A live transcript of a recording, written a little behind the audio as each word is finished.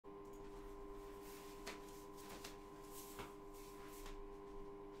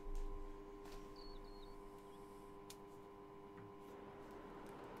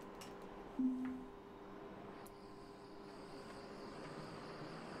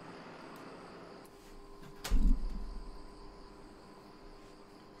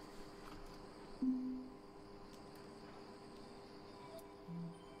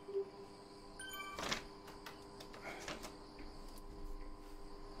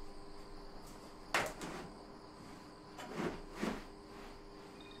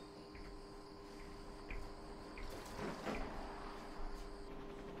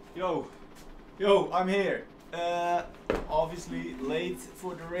Yo, yo, I'm here. Obviously late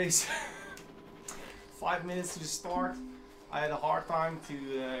for the race. 5 minutes to the start. I had a hard time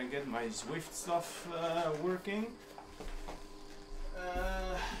to get my Zwift stuff working.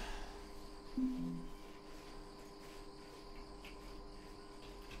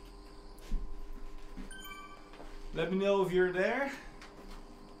 Let me know if you're there.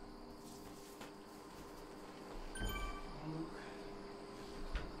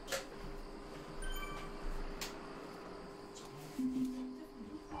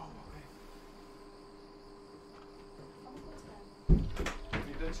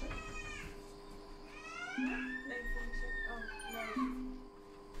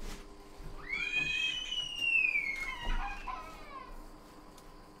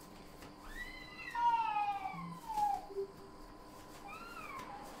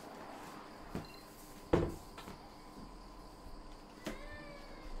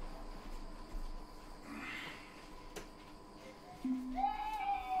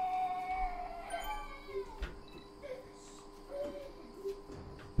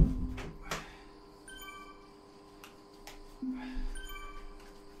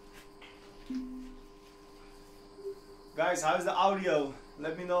 Guys, how's the audio?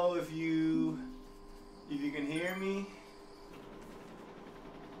 Let me know if you can hear me.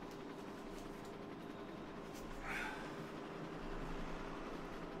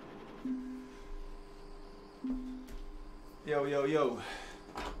 Yo, yo, yo.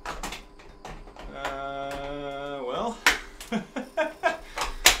 Well,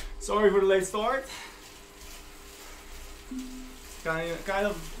 sorry for the late start. Kind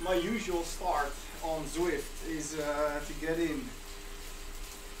of my usual start on Zwift is to get in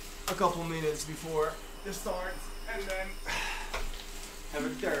a couple minutes before the start and then have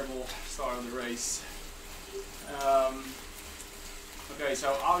a terrible start of the race. Okay,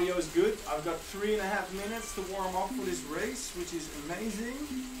 so audio is good. I've got 3.5 minutes to warm up for this race, which is amazing.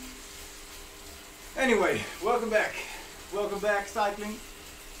 Anyway, welcome back. Welcome back, cycling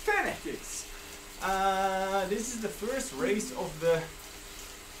fanatics. This is the first race of the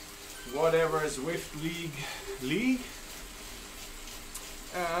whatever Zwift League.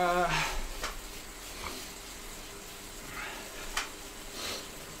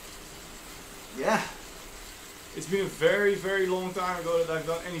 Yeah, it's been a very, very long time ago that I've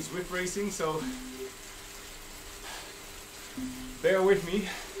done any Zwift racing, so bear with me.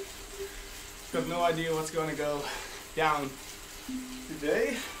 Got no idea what's gonna go down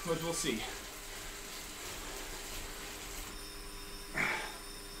today, but we'll see.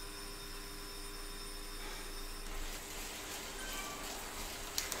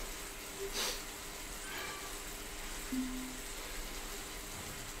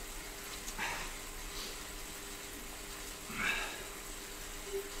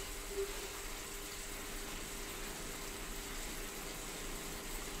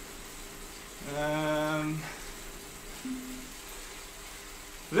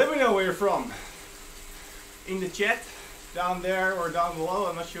 Let me know where you're from in the chat down there or down below.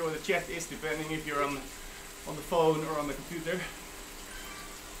 I'm not sure what the chat is, depending if you're on the phone or on the computer.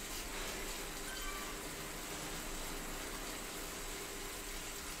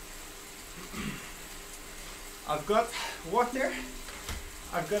 I've got water,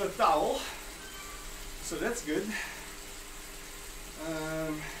 I've got a towel, so that's good.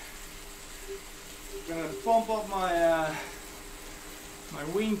 I'm gonna pump up my my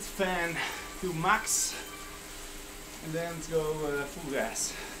wind fan to max and then let's go full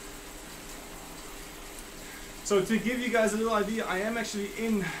gas. So to give you guys a little idea, I am actually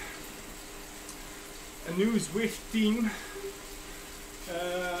in a new Zwift team.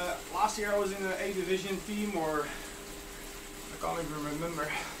 Last year I was in an A division team, or I can't even remember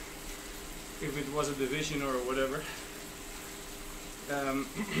if it was a division or whatever. And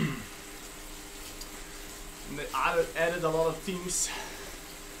they added a lot of teams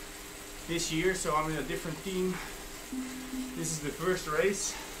this year, so I'm in a different team. This is the first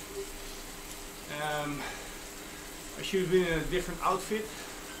race. I should have been in a different outfit,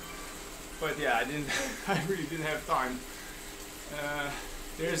 but yeah, I really didn't have time.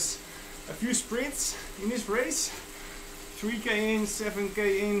 There's a few sprints in this race. 3k in,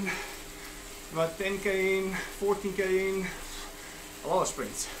 7k in, about 10k in, 14k in, a lot of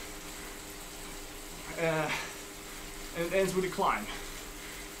sprints. And it ends with a climb.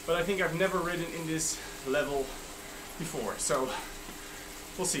 But I think I've never ridden in this level before, so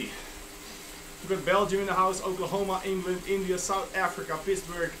we'll see. We've got Belgium in the house, Oklahoma, England, India, South Africa,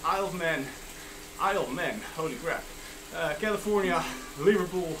 Pittsburgh, Isle of Man, holy crap, California,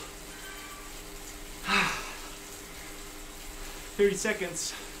 Liverpool. 30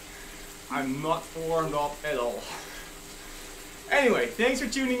 seconds I'm not warmed up at all. Anyway, thanks for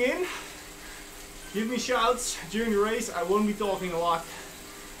tuning in. Give me shouts during the race. I won't be talking a lot.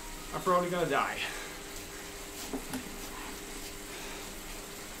 I'm probably gonna die.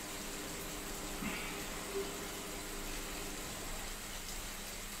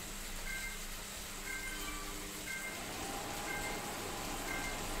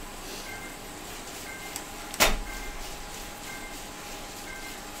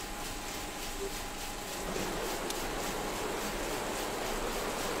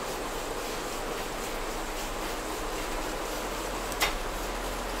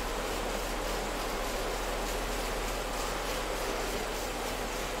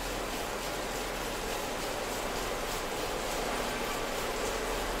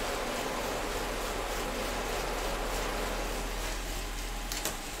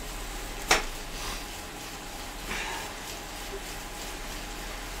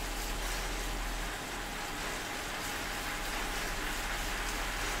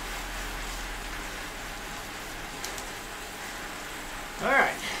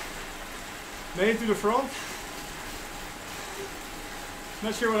 Alright, made it to the front.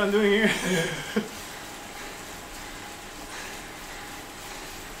 Not sure what I'm doing here.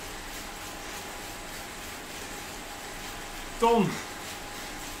 Tom,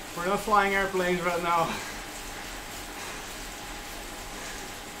 we're not flying airplanes right now.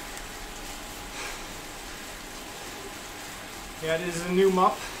 Yeah, this is a new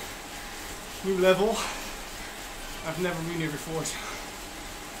map, new level. I've never been here before. So.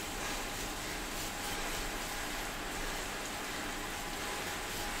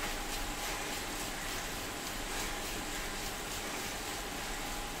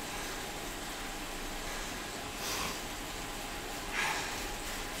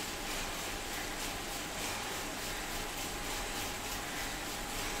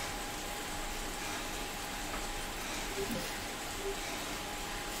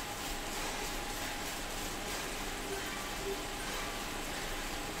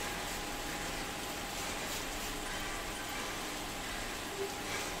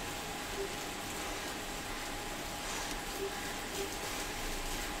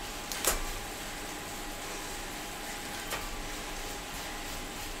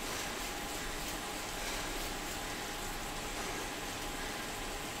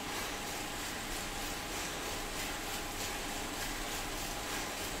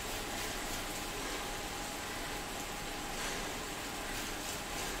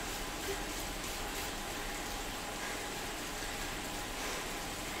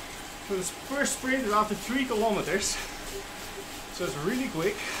 So this first sprint is after 3 kilometers, so it's really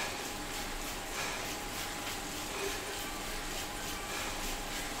quick.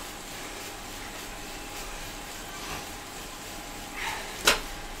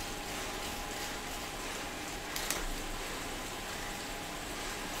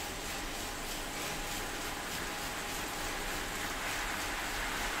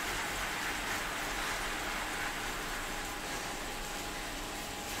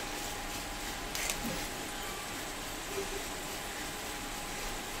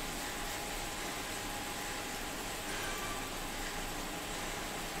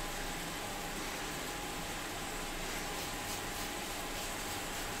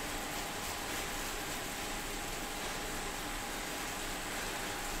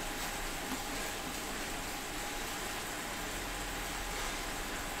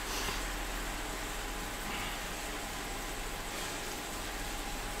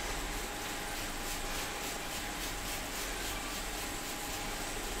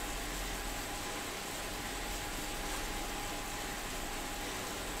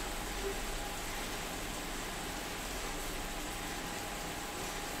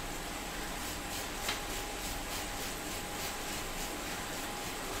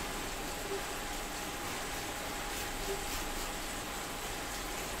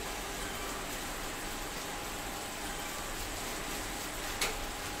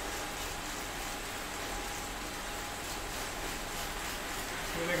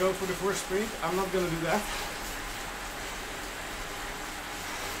 When I go for the first sprint, I'm not gonna do that.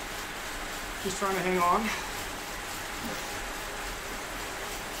 Just trying to hang on.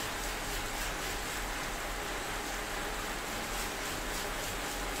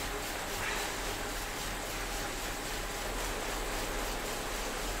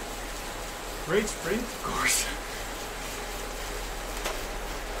 Great sprint, of course.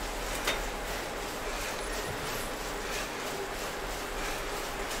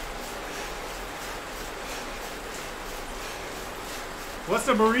 What's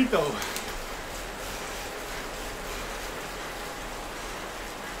a burrito?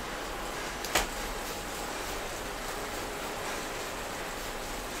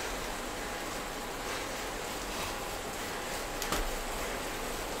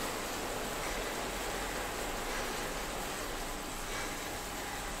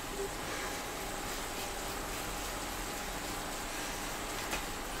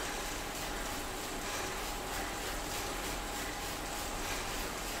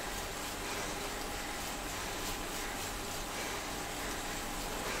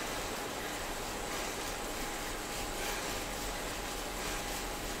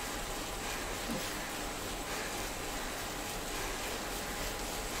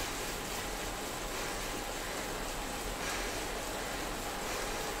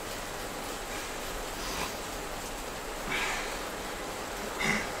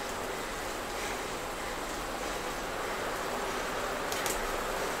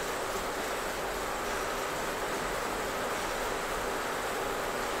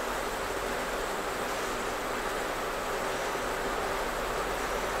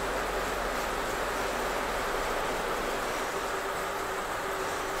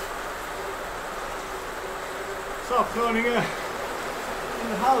 Stop running in the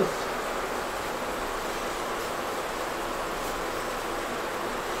house.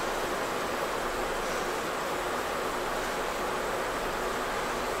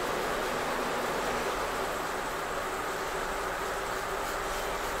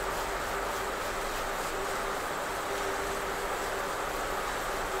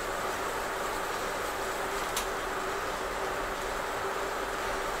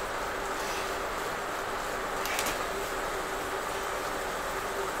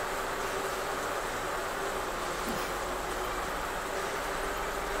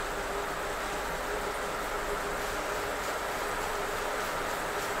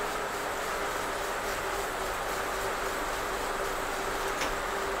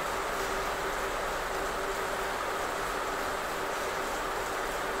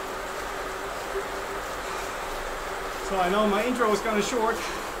 So I know my intro was kind of short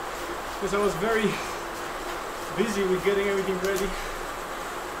because I was very busy with getting everything ready.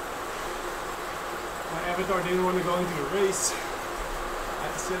 My avatar didn't want to go into the race. I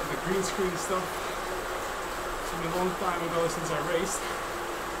had to set up the green screen stuff. It's been a long time ago since I raced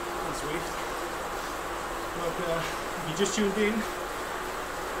on Zwift. But if you just tuned in,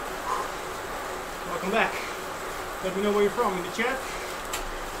 welcome back. Let me know where you're from in the chat.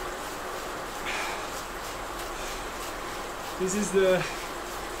 This is the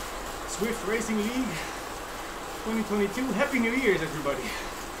Zwift Racing League 2022. Happy New Year's, everybody.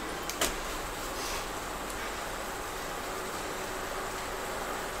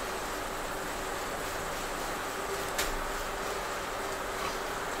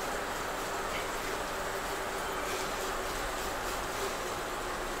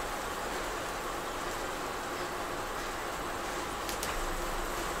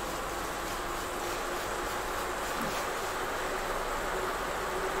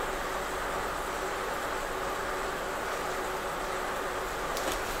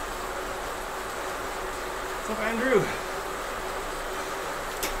 What's up, Andrew?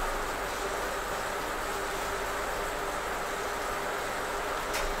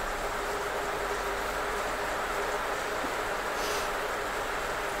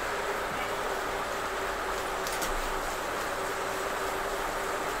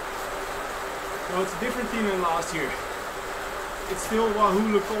 So it's a different team than last year. It's still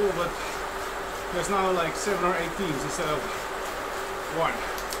Wahoo Cole, but there's now like 7 or 8 teams instead of 1.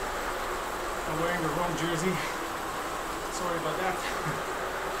 I'm wearing the wrong jersey. Sorry about that.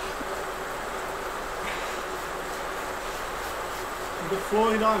 We've got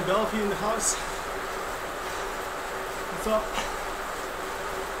Florida and Bellevue in the house. What's up?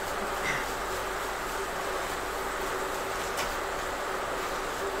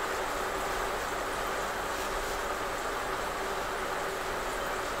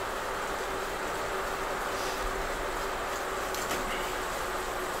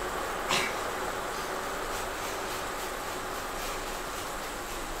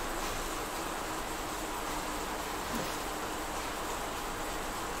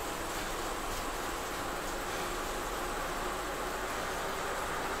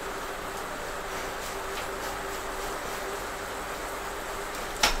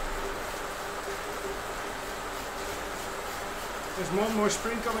 There's one more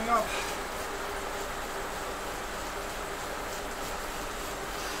sprint coming up.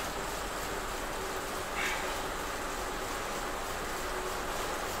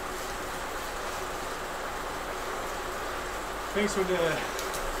 Thanks for the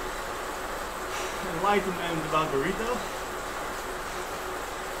enlightenment about burrito.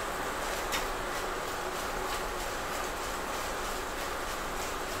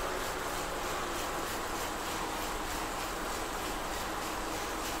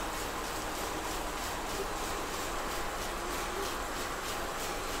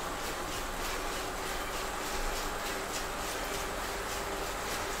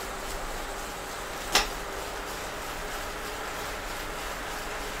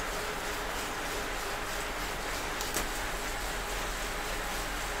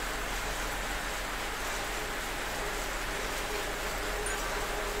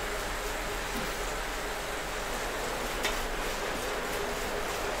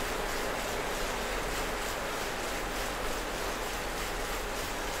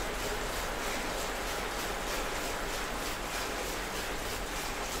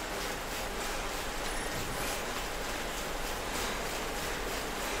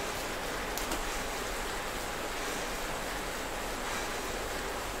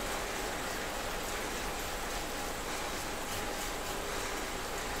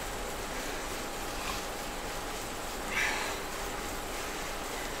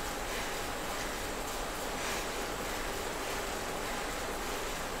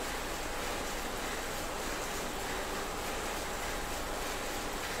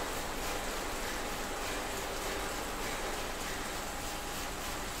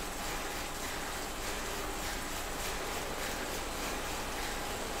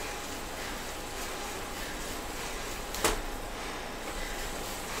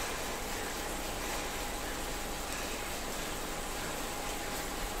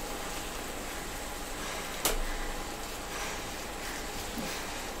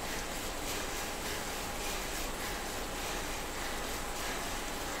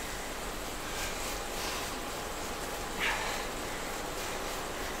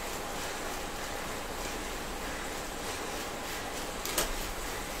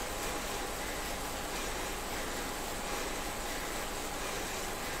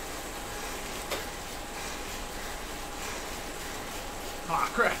 Ah,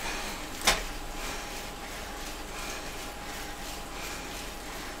 crap.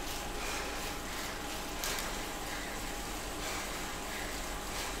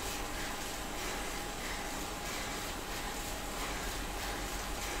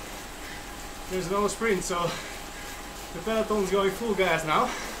 There's no sprint, so the peloton's going full gas now.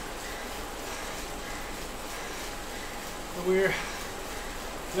 And we're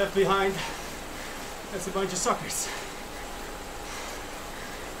left behind as a bunch of suckers.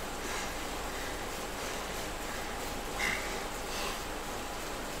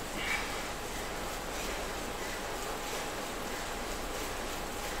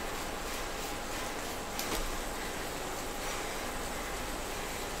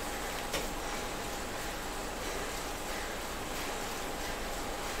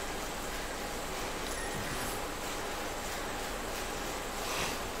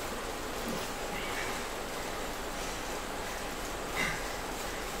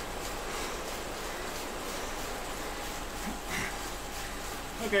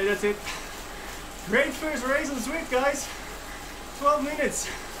 Okay, that's it. Great first race on Zwift, guys. 12 minutes.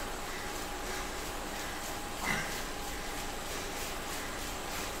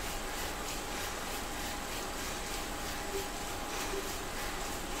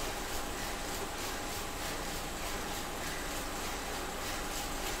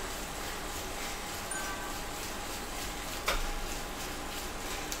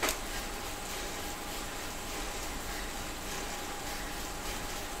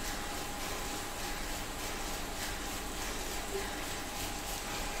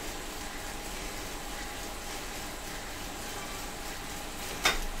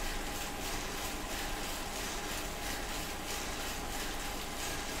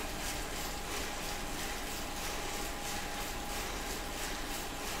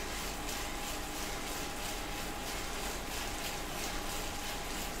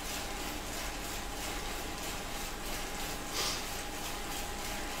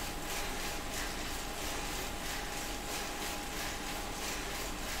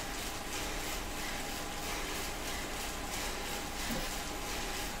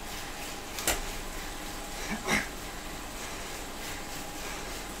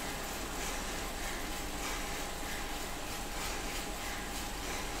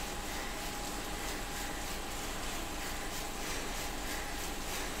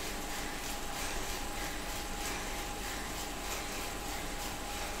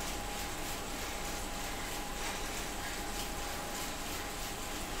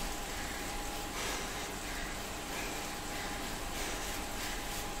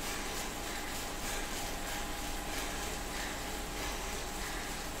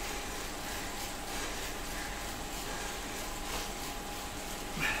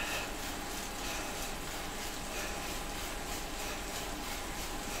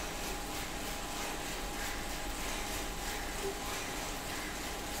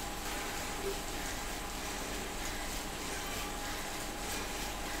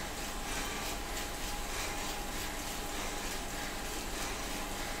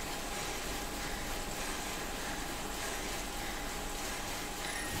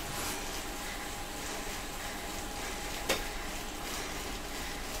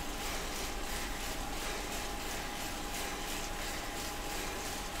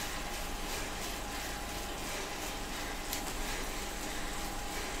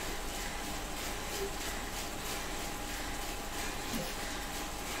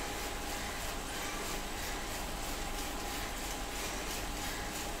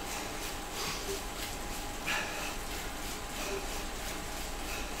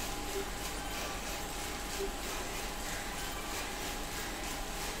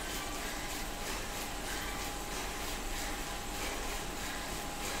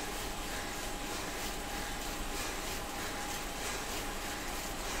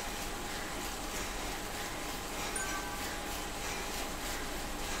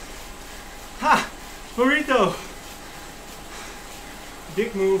 Ha! Burrito!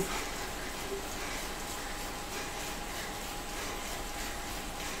 Big move.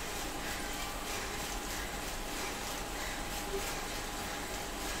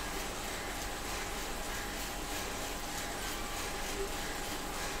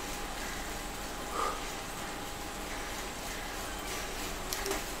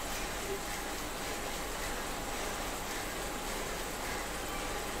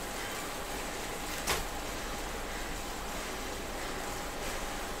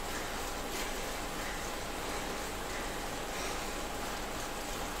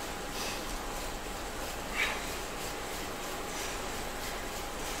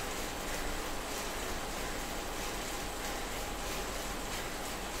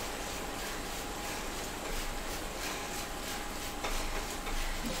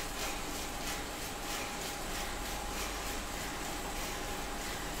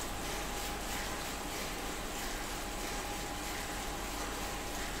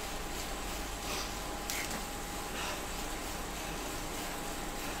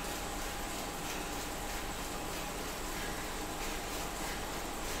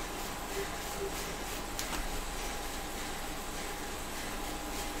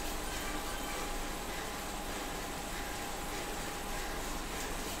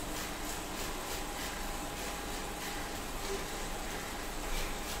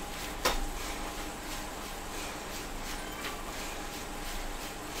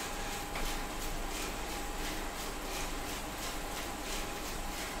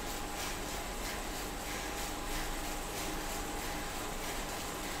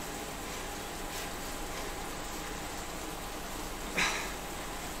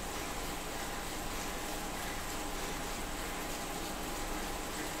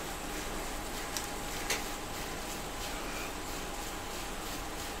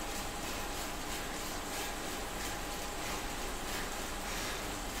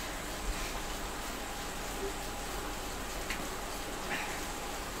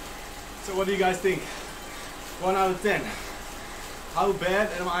 So what do you guys think? 1 out of 10. How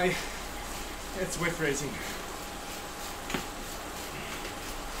bad am I at Zwift racing?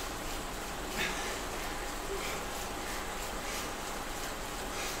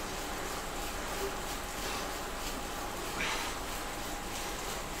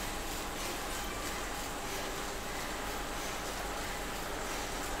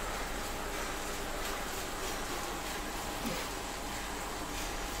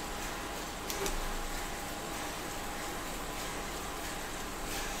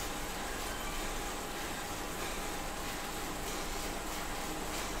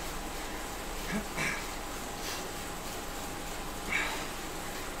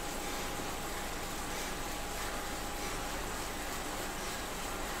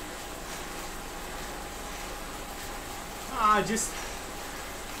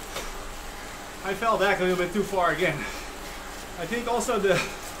 I fell back a little bit too far again. I think also the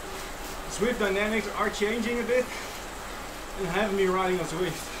Zwift dynamics are changing a bit and having me riding on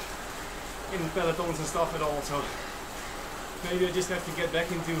Zwift in pelotons and stuff at all, so maybe I just have to get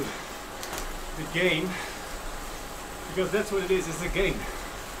back into the game, because that's what it is, it's a game.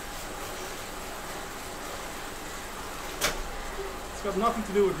 It's got nothing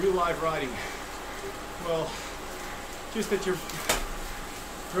to do with real life riding. Well, just that you're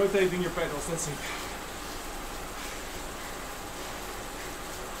rotating your pedals, that's it.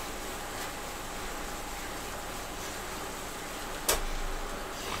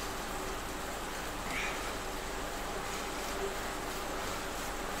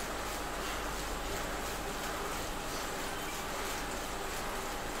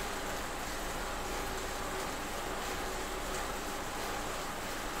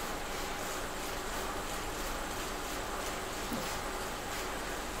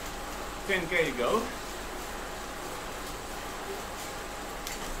 $10K to go.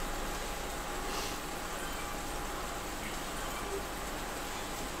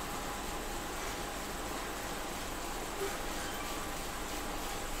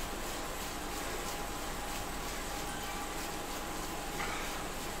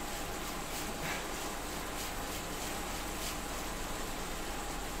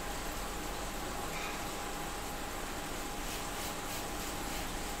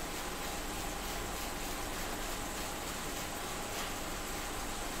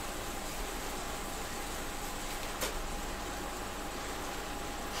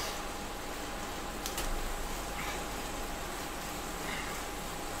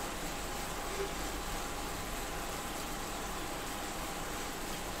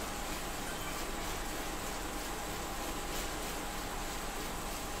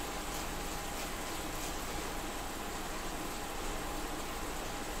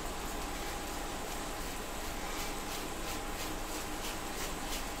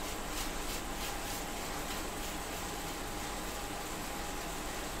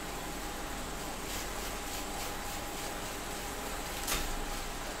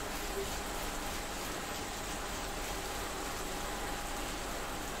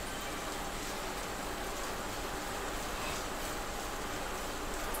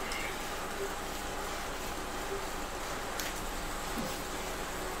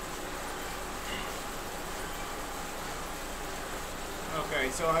 Okay,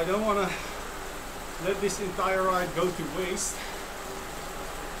 so I don't want to let this entire ride go to waste.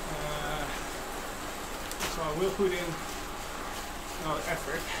 So I will put in another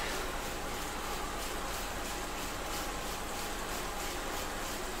effort.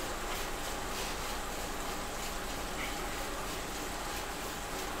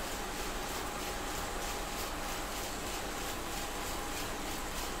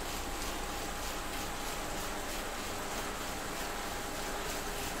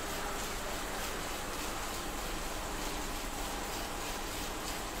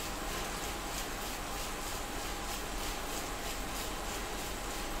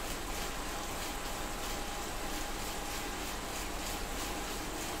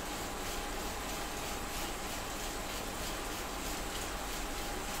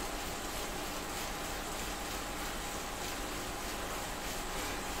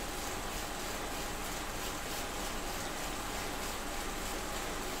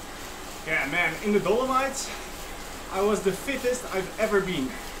 Yeah, man, in the Dolomites, I was the fittest I've ever been,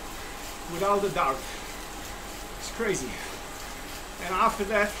 without a doubt. It's crazy. And after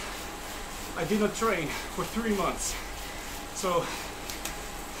that, I did not train for 3 months. So,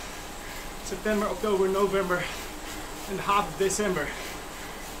 September, October, November, and half of December,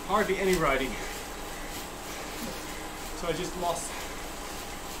 hardly any riding. So I just lost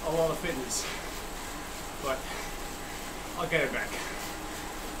a lot of fitness, but I'll get it back.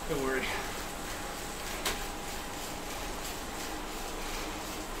 Don't worry.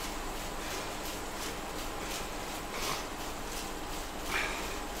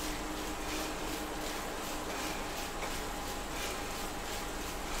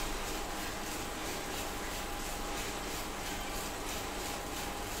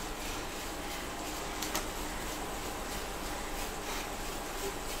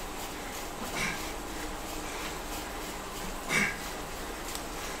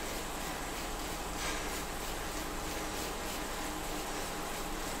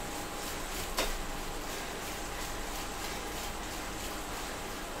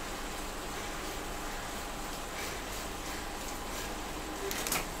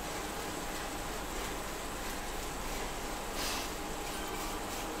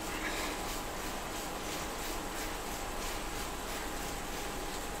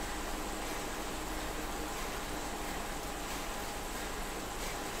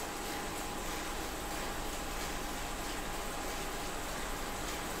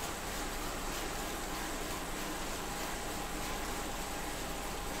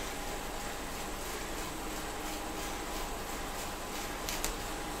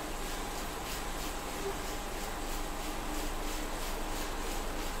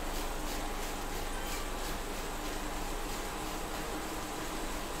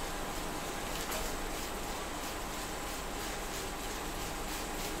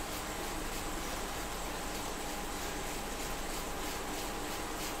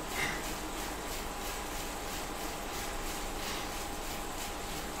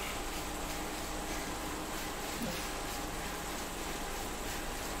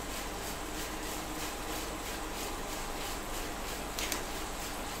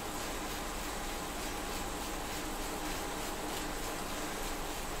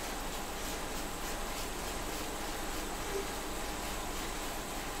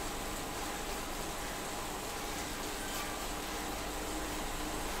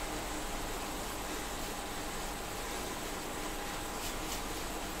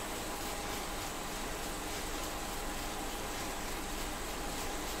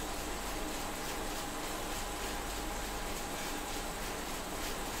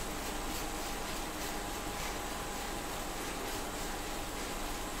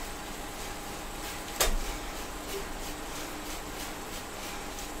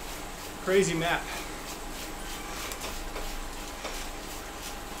 Crazy map.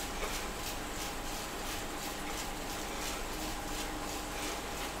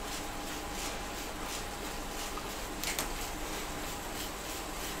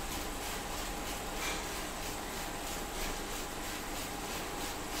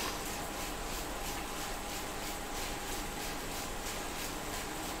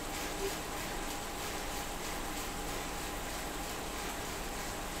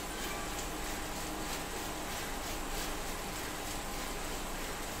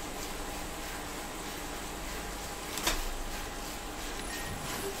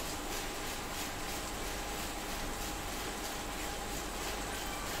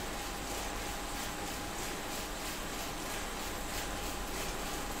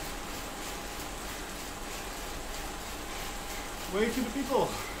 Wave to the people.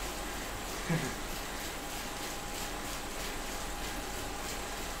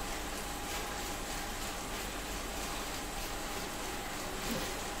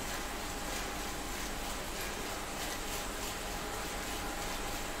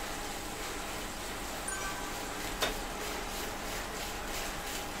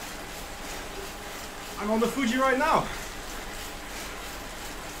 I'm on the Fuji right now.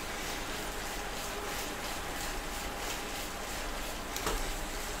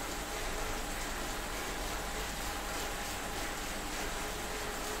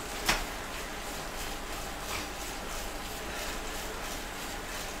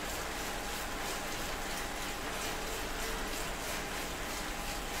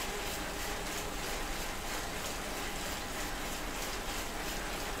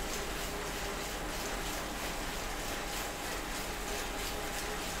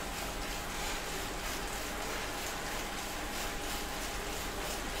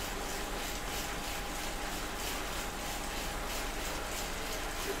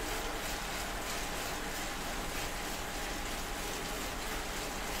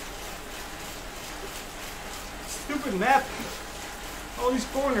 Stupid map. All these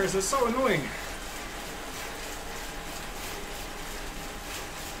corners are so annoying.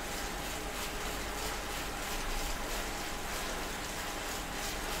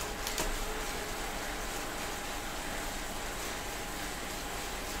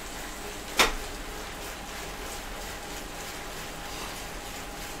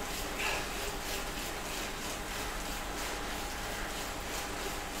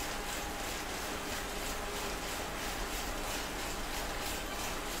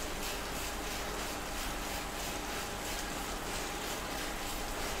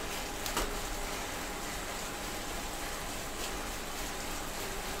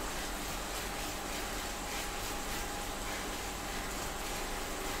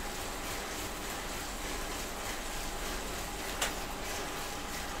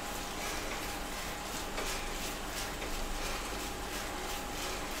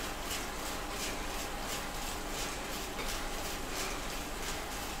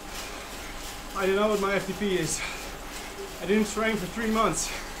 I don't know what my FTP is. I didn't train for 3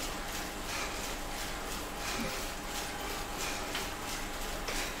 months.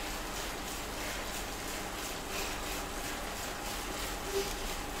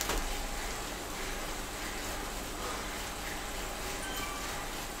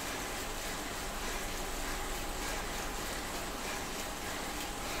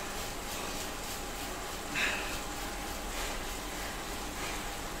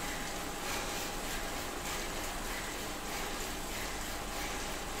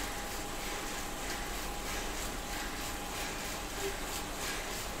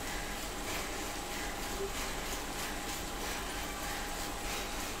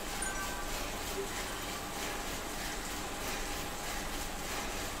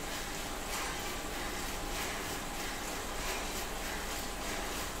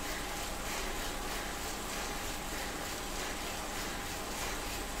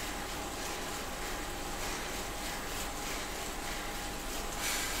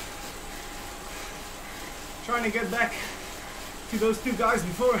 Trying to get back to those 2 guys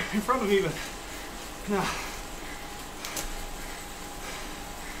before in front of me, but no,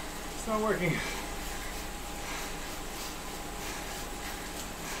 it's not working.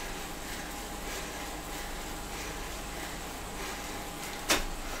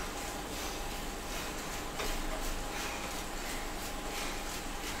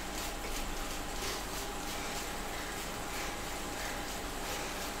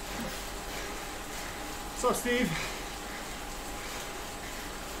 What's up, Steve?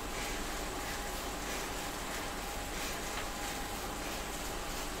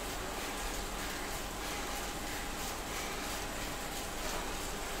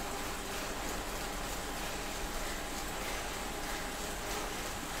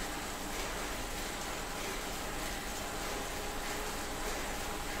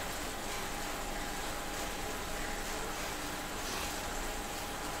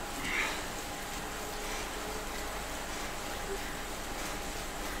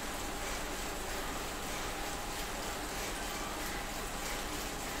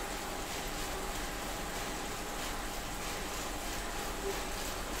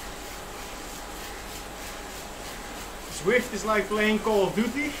 Zwift is like playing Call of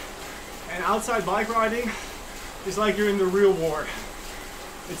Duty, and outside bike riding is like you're in the real war.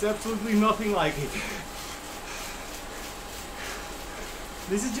 It's absolutely nothing like it.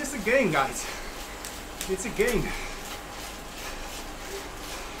 This is just a game, guys. It's a game.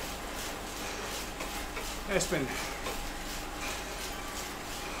 Aspen.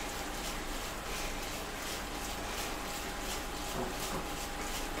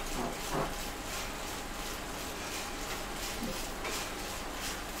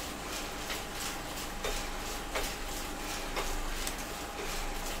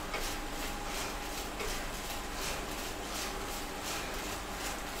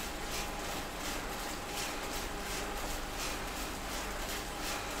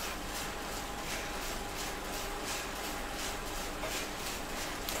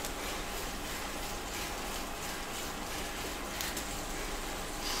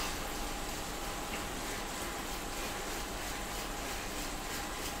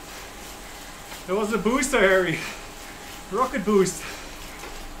 That was the booster, Harry. Rocket boost.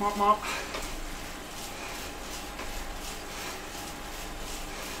 Mop mop.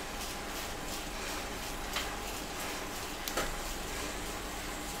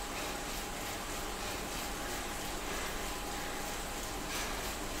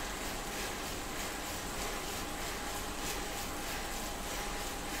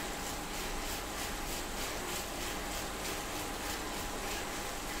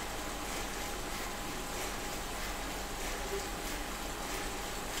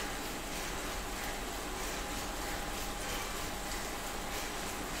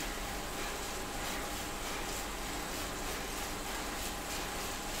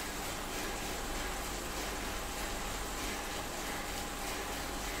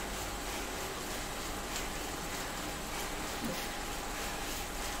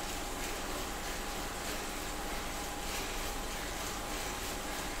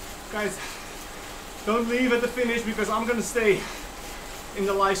 Guys, don't leave at the finish because I'm gonna stay in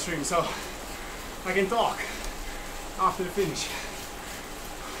the live stream so I can talk after the finish.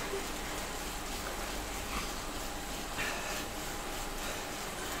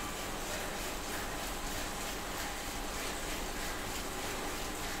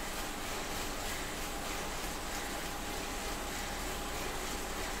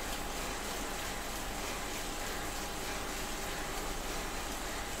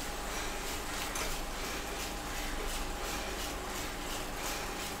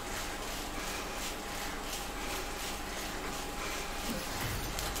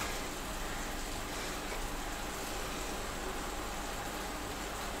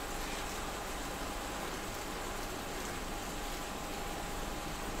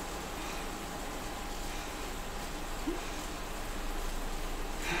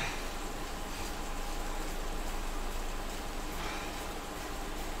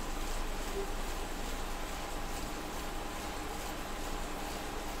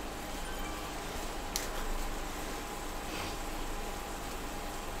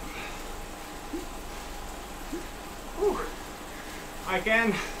 I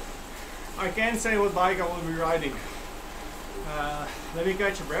can say what bike I will be riding. Let me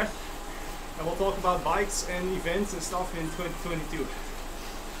catch a breath, and we'll talk about bikes and events and stuff in 2022.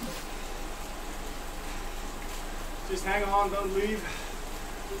 Just hang on, don't leave.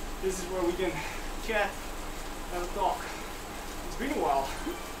 This is where we can chat and talk. It's been a while.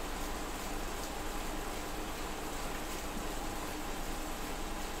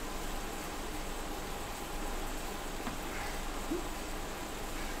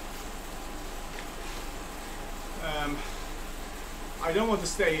 I don't want to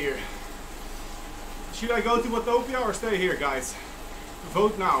stay here. Should I go to Watopia or stay here, guys?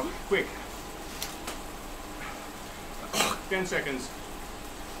 Vote now, quick. 10 seconds.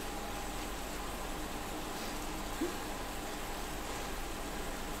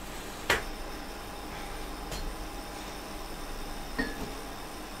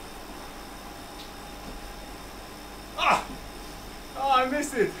 Ah! Oh, I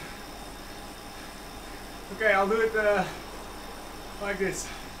missed it. Okay, I'll do it like this.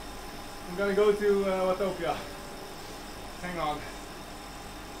 I'm gonna go to Watopia. Hang on.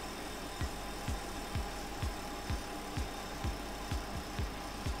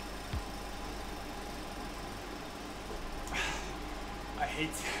 I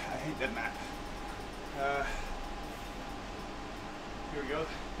hate that map. Here we go.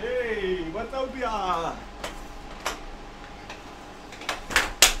 Hey, Watopia!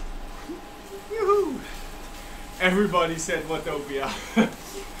 Yoo-hoo! Everybody said Watopia.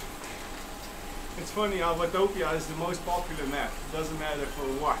 It's funny how Watopia is the most popular map. It doesn't matter for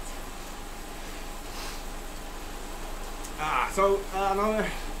what.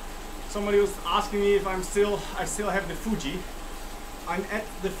 Somebody was asking me if I still have the Fuji. I'm at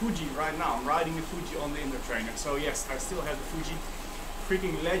the Fuji right now. I'm riding the Fuji on the indoor trainer. So yes, I still have the Fuji.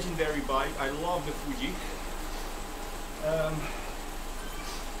 Freaking legendary bike. I love the Fuji.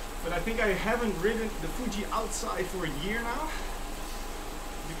 But I think I haven't ridden the Fuji outside for a year now,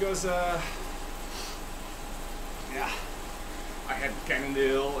 because yeah, I had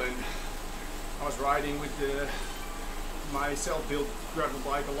Cannondale and I was riding with my self-built gravel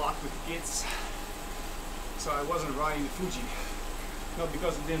bike a lot with the kids, so I wasn't riding the Fuji. Not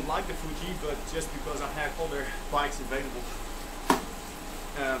because I didn't like the Fuji, but just because I had other bikes available.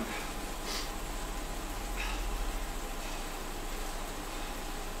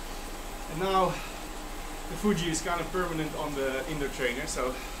 And now the Fuji is kind of permanent on the indoor trainer,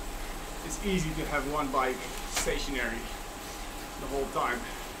 so it's easy to have one bike stationary the whole time.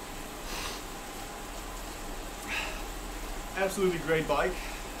 Absolutely great bike.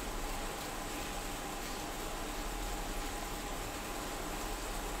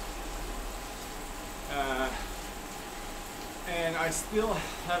 And I still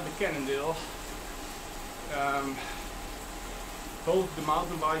have the Cannondale. Both the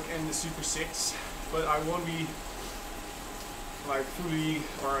mountain bike and the Super 6, but I won't be like fully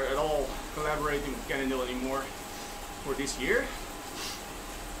or at all collaborating with Cannondale anymore for this year.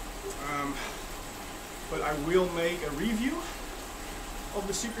 But I will make a review of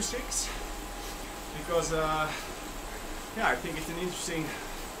the Super 6 because yeah, I think it's an interesting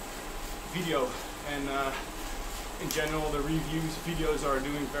video, and in general the videos are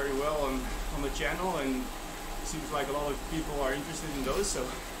doing very well on the channel, and seems like a lot of people are interested in those, so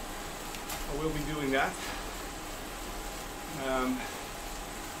I will be doing that.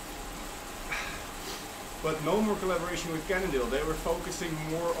 But no more collaboration with Cannondale. They were focusing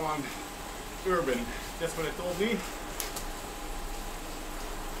more on urban. That's what they told me.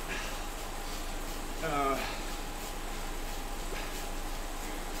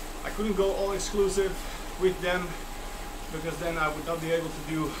 I couldn't go all exclusive with them because then I would not be able to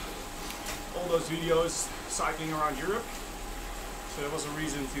do all those videos cycling around Europe. So there was a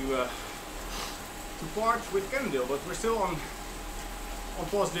reason to part with Cannondale, but we're still on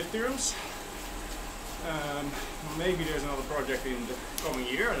positive terms. Maybe there's another project in the coming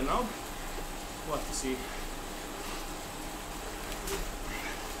year, I don't know. We'll have to see.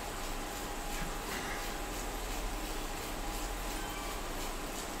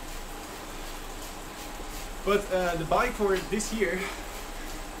 But the bike for this year,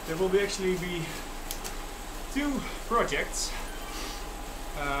 there will actually be two projects.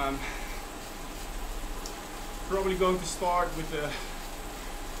 Probably going to start with a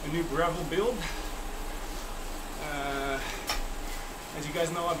new gravel build. As you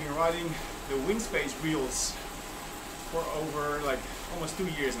guys know, I've been riding the Windspace wheels for over like almost 2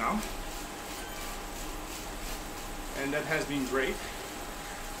 years now, and that has been great.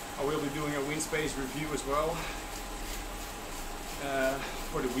 I will be doing a Windspace review as well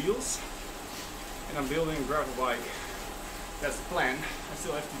for the wheels, and I'm building a gravel bike That's the plan. I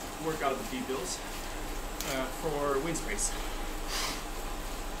still have to work out the details for wind space.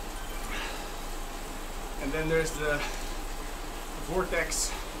 And then there's the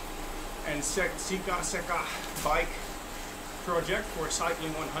Vortex and Seka bike project for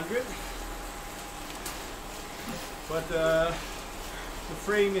Cycling 100. But the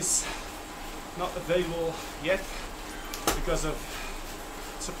frame is not available yet because of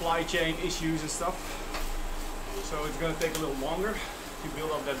supply chain issues and stuff. So it's going to take a little longer to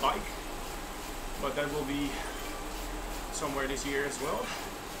build up that bike. But that will be somewhere this year as well.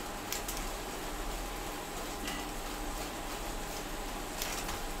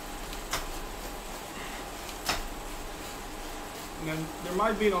 And then there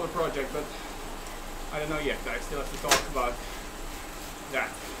might be another project, but I don't know yet. I still have to talk about that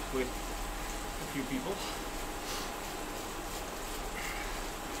with a few people.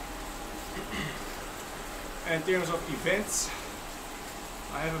 And in terms of events,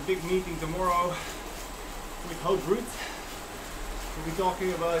 I have a big meeting tomorrow with Hotbrut. We'll be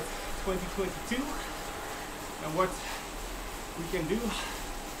talking about 2022 and what we can do.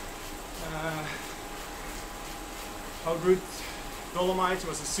 Hotbrut Dolomites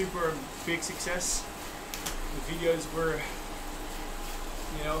was a super big success. The videos were,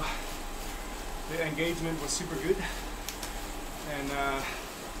 you know, the engagement was super good, and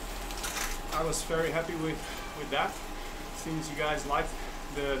I was very happy with that. Seems you guys liked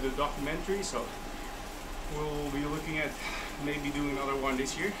the documentary, so we'll be looking at maybe doing another one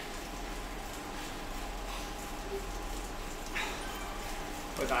this year.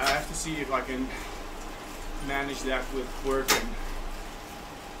 But I have to see if I can manage that with work and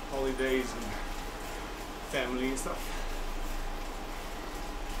holidays and family and stuff.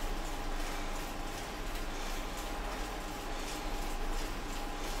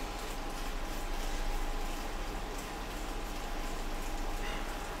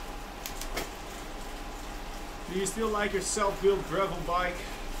 Do you still like your self-built gravel bike?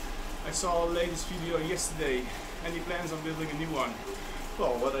 I saw a latest video yesterday. Any plans on building a new one?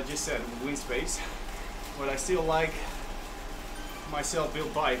 Well, what I just said, wind space. But I still like my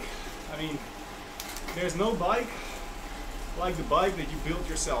self-built bike. I mean, there's no bike like the bike that you built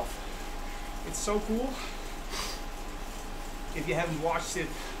yourself. It's so cool. If you haven't watched it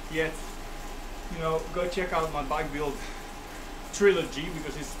yet, you know, go check out my bike build trilogy,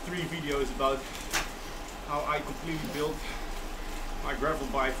 because it's 3 videos about how I completely built my gravel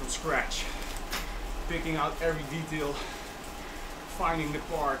bike from scratch, picking out every detail, finding the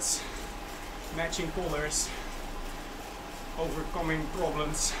parts, matching colors, overcoming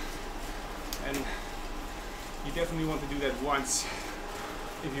problems. And you definitely want to do that once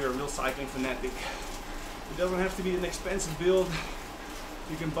if you're a real cycling fanatic. It doesn't have to be an expensive build.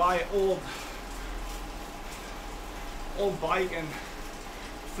 You can buy an old bike and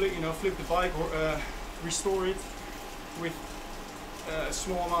flip the bike, or restore it with a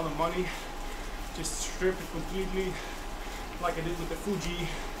small amount of money. Just strip it completely, like I did with the Fuji.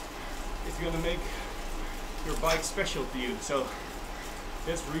 It's gonna make your bike special to you. So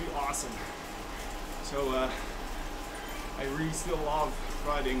that's really awesome. So I really still love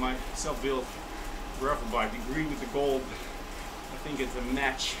riding my self-built gravel bike. The green with the gold, I think it's a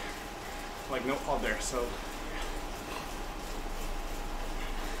match like no other. So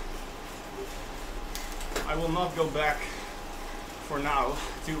I will not go back for now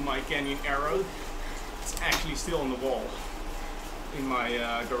to my Canyon Arrow. It's actually still on the wall in my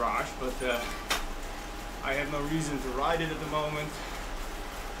garage, but I have no reason to ride it at the moment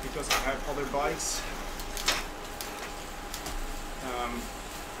because I have other bikes.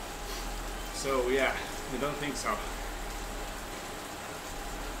 So yeah, I don't think so.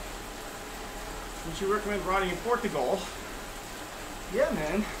 Would you recommend riding in Portugal? Yeah,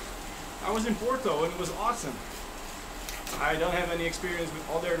 man. I was in Porto and it was awesome. I don't have any experience with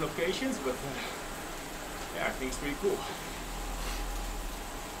other locations, but yeah, I think it's pretty cool.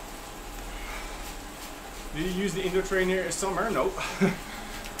 Do you use the indoor trainer in summer? Nope.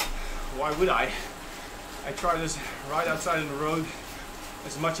 Why would I? I try to ride outside on the road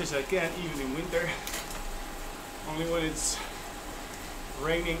as much as I can, even in winter. Only when it's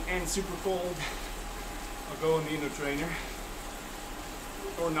raining and super cold, I'll go on the indoor trainer.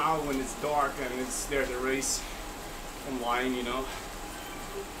 Or now when it's dark and there's a race online, you know.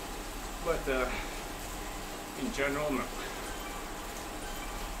 But in general, no.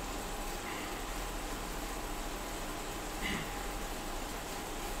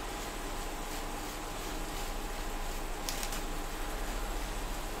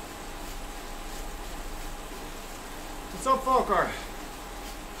 What's up, Volker?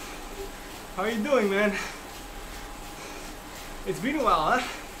 How you doing, man? It's been a while, huh?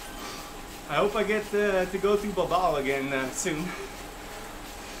 I hope I get to go to Bilbao again soon.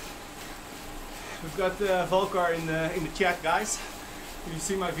 We've got Verkuijl in the chat, guys. If you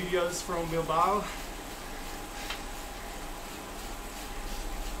see my videos from Bilbao,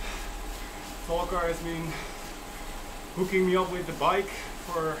 Verkuijl has been hooking me up with the bike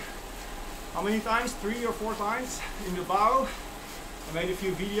for how many times? 3 or 4 times in Bilbao. I made a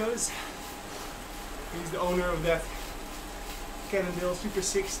few videos. He's the owner of that Cannondale Super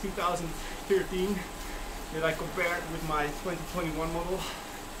 6 2013 that I compared with my 2021 model.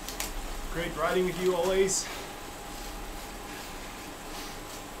 Great riding with you always.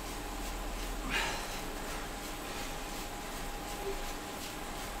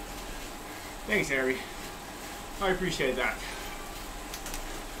 Thanks, Harry. I appreciate that.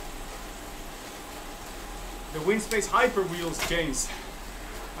 The Windspace Hyper wheels, James.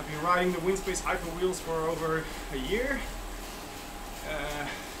 I've been riding the Windspace Hyper wheels for over a year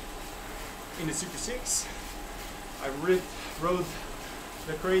in the Super 6. I rode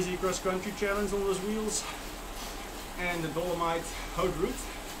the crazy cross-country challenge on those wheels and the Dolomite Haute Route.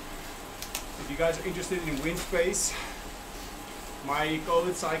 If you guys are interested in Windspace, my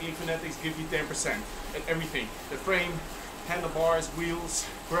code Cycling Fanatics give you 10% at everything. The frame, handlebars, wheels,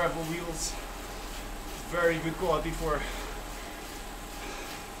 gravel wheels. Very good quality for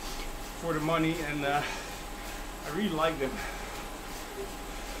the money, and I really like them.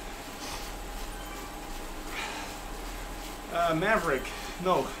 Maverick,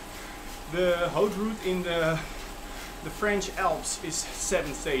 no. The Haute Route in the French Alps is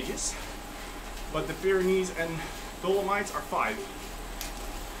 7 stages, but the Pyrenees and Dolomites are 5.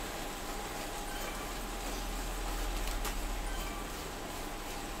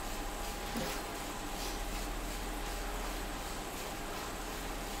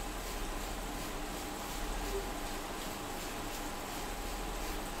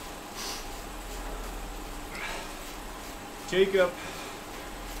 Jacob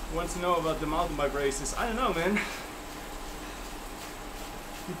wants to know about the mountain bike races. I don't know, man.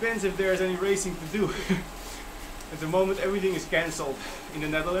 Depends if there's any racing to do. At the moment everything is cancelled in the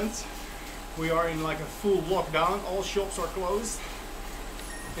Netherlands. We are in like a full lockdown. All shops are closed.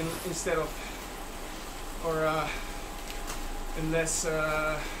 And instead of, or unless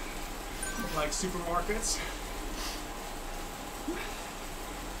like supermarkets.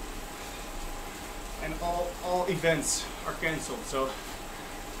 And all events are cancelled, so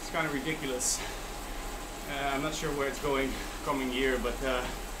it's kind of ridiculous. I'm not sure where it's going coming year, but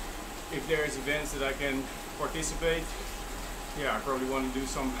if there's events that I can participate, yeah, I probably want to do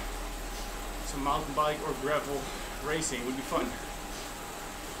some mountain bike or gravel racing. It would be fun.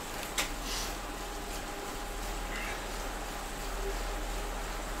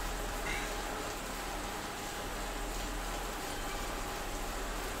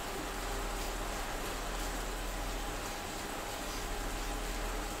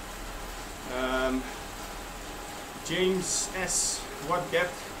 James S. What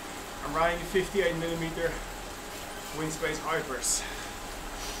depth? I'm riding 58mm Windspace Hypers.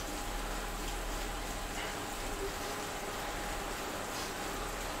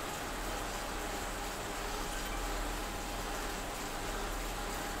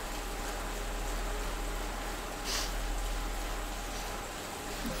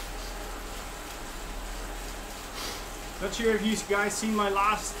 Not sure if you guys seen my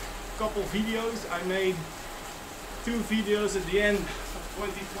last couple videos. I made 2 videos at the end of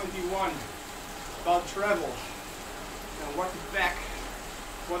 2021 about travel and what to pack,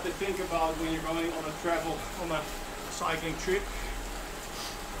 what to think about when you're going on a cycling trip.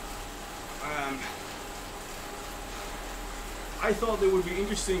 I thought it would be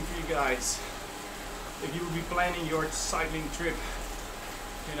interesting for you guys if you would be planning your cycling trip.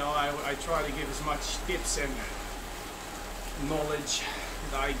 You know, I try to give as much tips and knowledge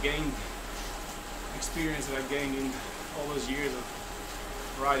that I gained, experience that I gained in all those years of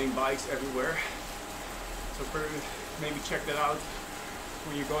riding bikes everywhere. So maybe check that out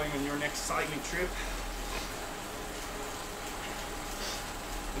when you're going on your next cycling trip.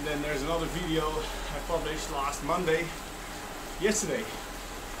 And then there's another video I published yesterday,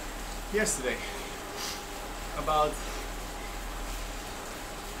 about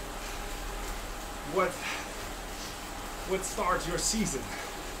what starts your season.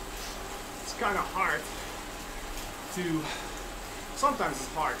 It's kind of hard sometimes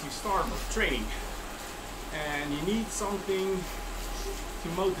it's hard to start with training, and you need something to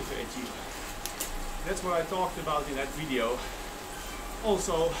motivate you. That's what I talked about in that video.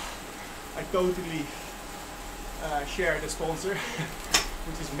 Also, I totally shared a sponsor,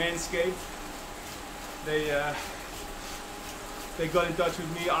 which is Manscaped. They they got in touch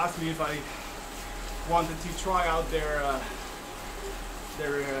with me, asked me if I wanted to try out their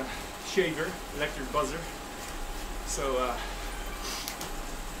shaver, electric buzzer. So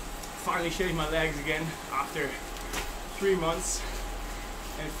finally shaved my legs again after 3 months,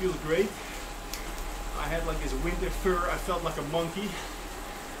 and it feels great. I had like this winter fur, I felt like a monkey,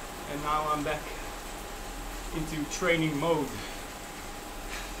 and now I'm back into training mode.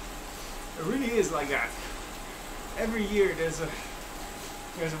 It really is like that. Every year there's a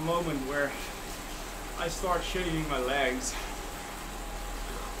moment where I start shaving my legs,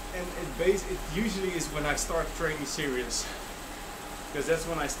 and it usually is when I start training serious, because that's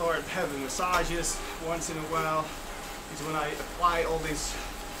when I start having massages once in a while. It's when I apply all this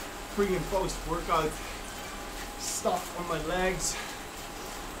pre and post workout stuff on my legs.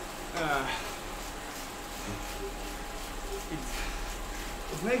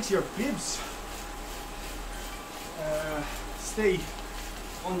 It makes your bibs stay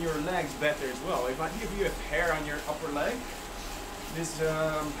on your legs better as well. If you have hair on your upper leg, this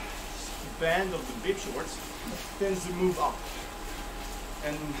band of the bib shorts tends to move up,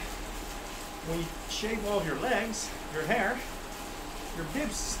 and when you shave off your legs, your hair, your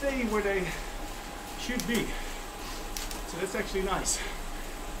bibs stay where they should be. So that's actually nice.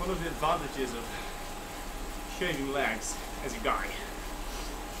 One of the advantages of shaving legs as a guy.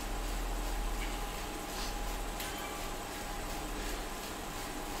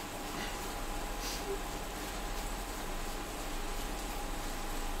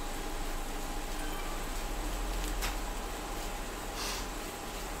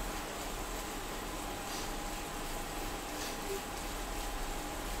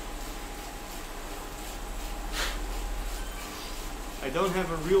 I don't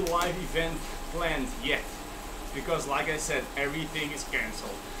have a real live event planned yet, because like I said, everything is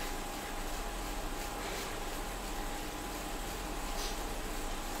cancelled.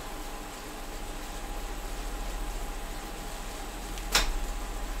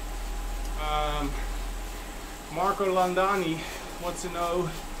 Marco Landani wants to know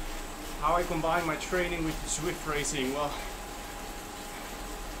how I combine my training with Zwift racing. Well,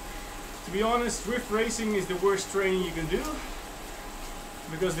 to be honest, Zwift racing is the worst training you can do,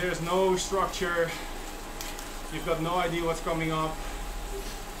 because there's no structure, you've got no idea what's coming up.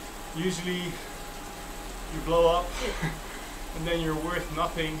 Usually you blow up and then you're worth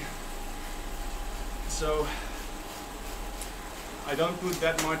nothing. So I don't put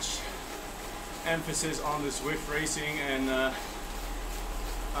that much emphasis on the Zwift racing, and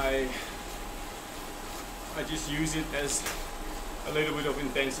I just use it as a little bit of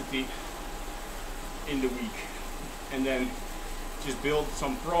intensity in the week, and then just build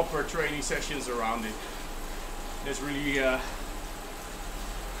some proper training sessions around it. That's really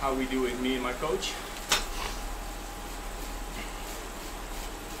how we do it, me and my coach.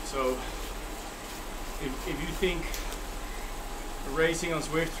 So if you think racing on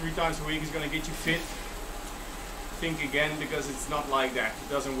Zwift 3 times a week is going to get you fit, think again, because it's not like that. It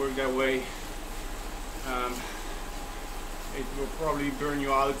doesn't work that way. It will probably burn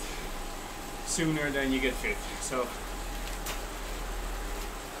you out sooner than you get fit. So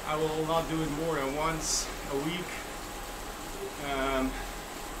I will not do it more than once a week, and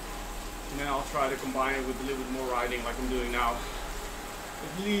then I'll try to combine it with a little bit more riding like I'm doing now.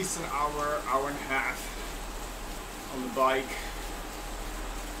 At least an hour, hour and a half on the bike.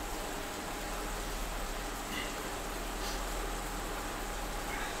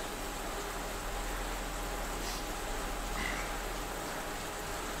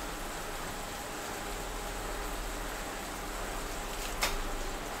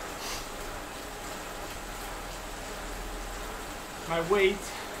 My weight,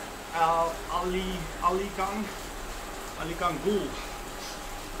 Ali Khan Gul.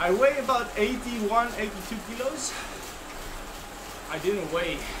 I weigh about 81, 82 kilos. I didn't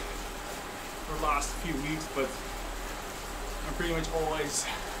weigh for the last few weeks, but I'm pretty much always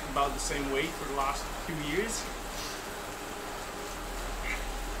about the same weight for the last few years.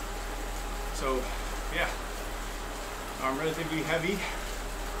 So yeah, I'm relatively heavy.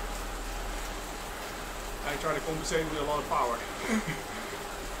 I try to compensate with a lot of power.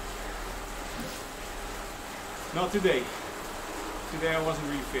 Not today. Today I wasn't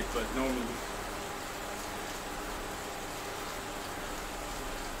really fit, but normally.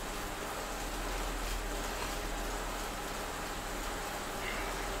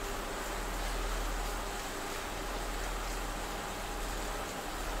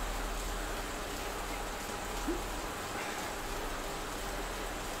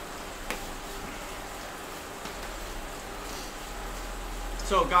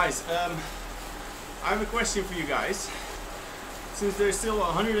 So guys, I have a question for you guys. since there's still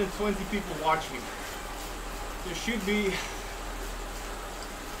 120 people watching, there should be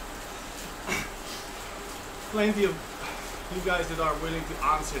plenty of you guys that are willing to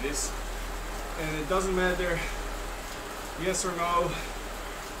answer this. And it doesn't matter yes or no,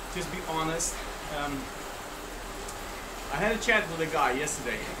 just be honest. I had a chat with a guy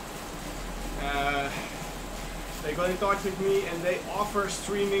yesterday. They got in touch with me and they offer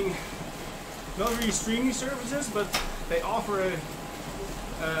streaming, not really streaming services, but they offer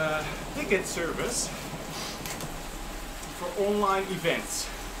a ticket service for online events.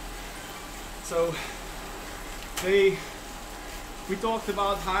 So we talked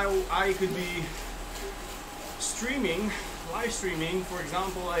about how I could be streaming, live streaming, for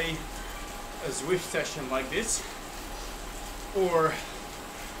example, a Zwift session like this, or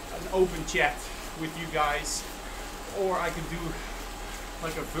an open chat with you guys, or I could do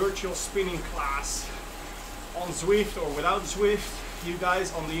like a virtual spinning class on Zwift or without Zwift, you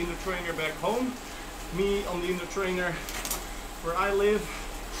guys on the indoor trainer back home, me on the indoor trainer where I live,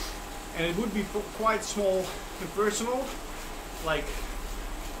 and it would be quite small and personal, like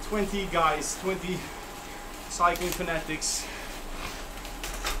 20 guys, 20 cycling fanatics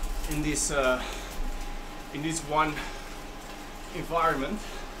in this one environment,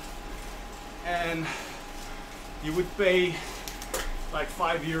 and you would pay like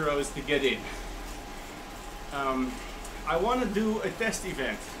 €5 to get in. I want to do a test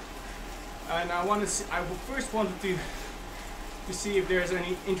event, and I first wanted to see if there's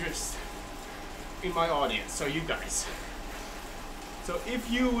any interest in my audience, so you guys. So if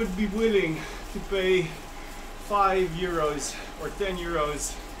you would be willing to pay €5 or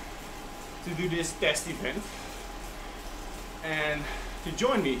 €10 to do this test event and to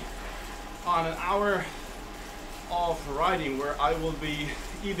join me on an hour of riding where I will be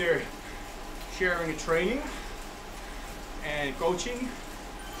either sharing a training and coaching,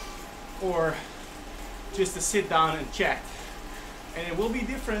 or just to sit down and chat. And it will be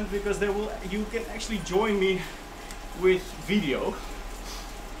different because you can actually join me with video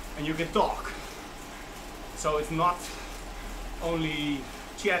and you can talk. So it's not only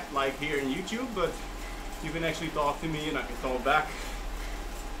chat like here in YouTube, but you can actually talk to me and I can talk back.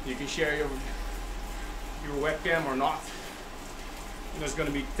 You can share your webcam or not. And there's going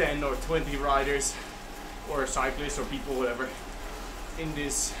to be 10 or 20 riders or cyclists or people, whatever, in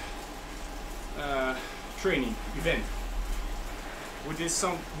this training event. Would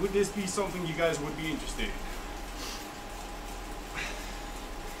this be something you guys would be interested in?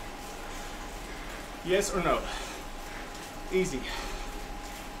 Yes or no? Easy.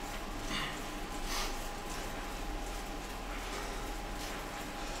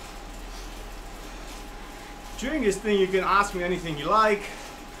 During this thing you can ask me anything you like.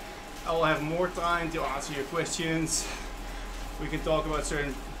 I will have more time to answer your questions. We can talk about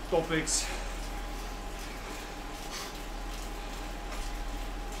certain topics.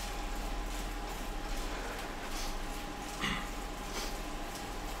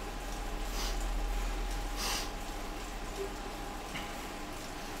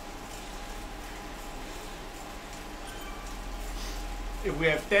 If we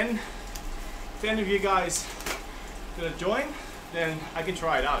have 10 of you guys that join, then I can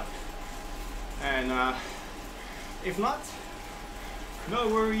try it out. And if not, no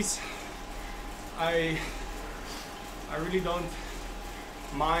worries. I really don't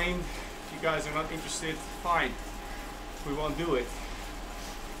mind. If you guys are not interested, fine. We won't do it.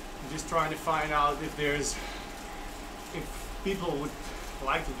 I'm just trying to find out if people would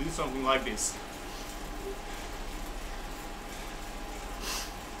like to do something like this.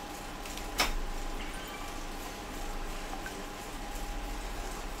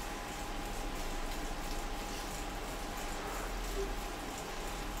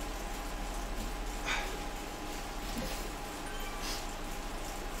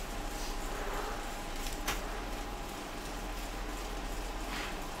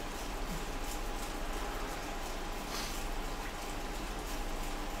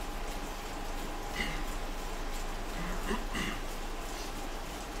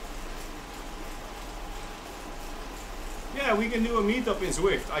 Yeah, we can do a meetup in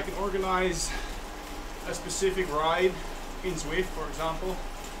Zwift. I can organize a specific ride in Zwift, for example,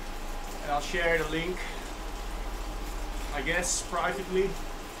 and I'll share the link, I guess, privately,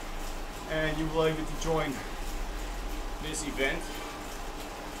 and you will be able to join this event.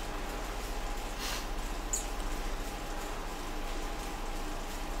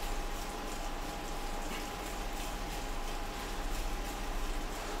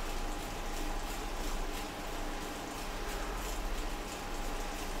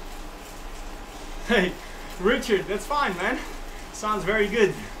 Hey, Richard, that's fine, man. Sounds very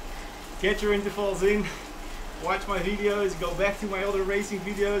good. Get your intervals in, watch my videos, go back to my other racing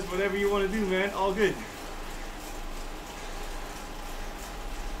videos, whatever you want to do, man, all good.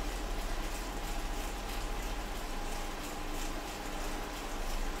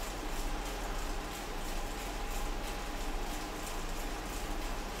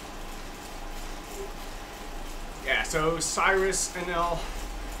 Yeah, so Cyrus NL,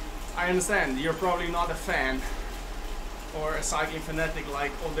 I understand you're probably not a fan or a cycling fanatic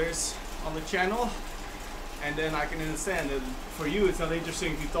like others on the channel, and then I can understand that for you it's not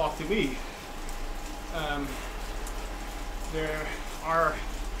interesting to talk to me. There are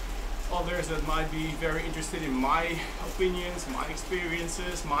others that might be very interested in my opinions, my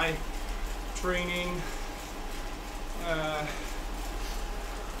experiences, my training,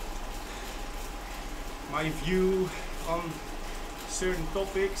 my view on certain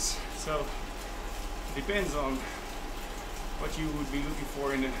topics. So it depends on what you would be looking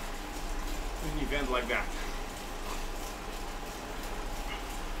for in an event like that.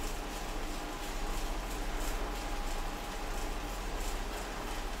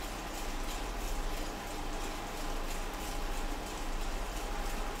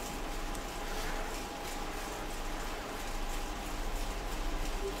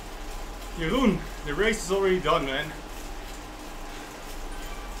 Jeroen, the race is already done, man.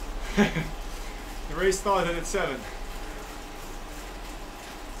 The race started at 7.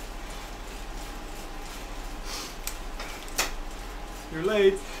 You're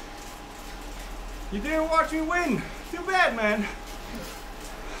late. You didn't watch me win. Too bad, man.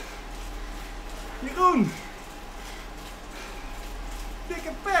 Jeroen.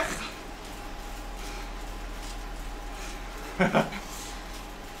 Dikke pech.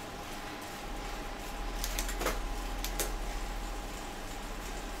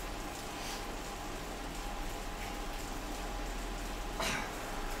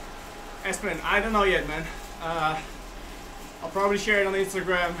 Aspen, I don't know yet, man. I'll probably share it on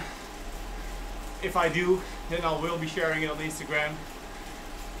Instagram. If I do, then I will be sharing it on Instagram.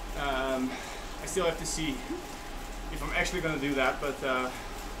 I still have to see if I'm actually gonna do that, but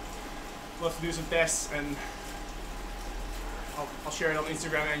we'll have to do some tests, and I'll share it on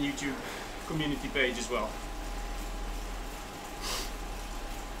Instagram and YouTube community page as well.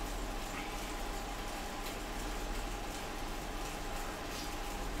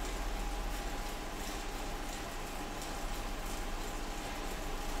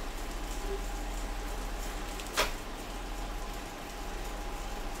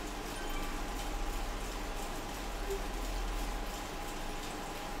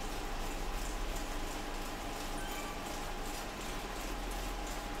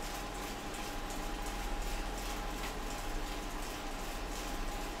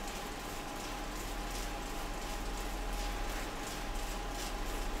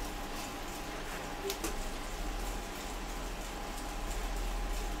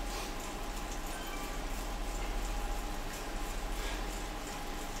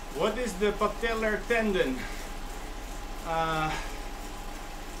 What is the patellar tendon?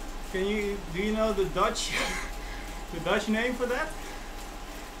 Do you know the Dutch the Dutch name for that?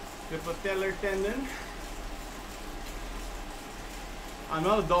 The patellar tendon? I'm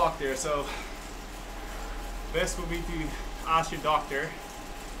not a doctor, so best would be to ask your doctor.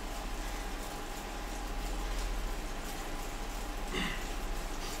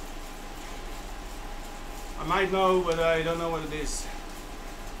 I might know, but I don't know what it is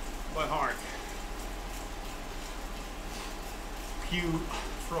by heart. Cue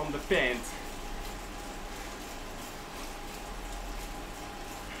from the pant.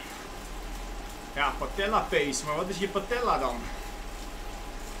 Ja, patella pace, maar wat is je patella dan?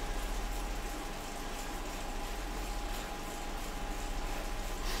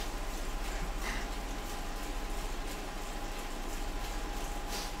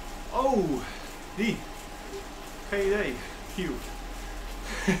 Oh, die. Geen idee. Cue.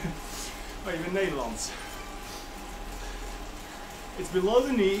 Oh, je bent Nederlands. It's below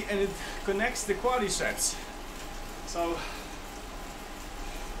the knee and it connects the quadriceps. So,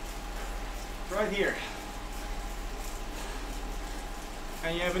 right here.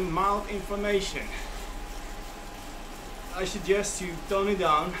 And you have a mild inflammation. I suggest you tone it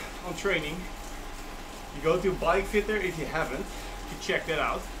down on training. You go to a bike fitter if you haven't, to check that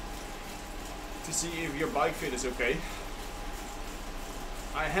out, to see if your bike fit is okay.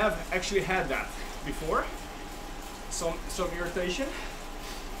 I have actually had that before, some irritation.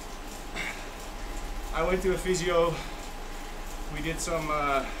 I went to a physio, we did some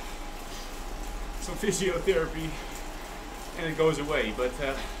physiotherapy, and it goes away, but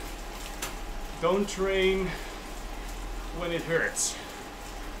don't train when it hurts.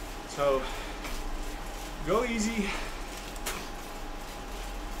 So go easy.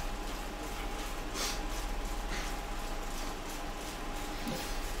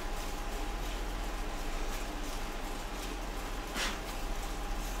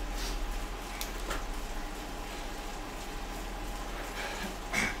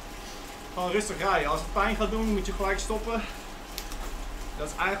 Gewoon rustig rijden. Als het pijn gaat doen, moet je gelijk stoppen. Dat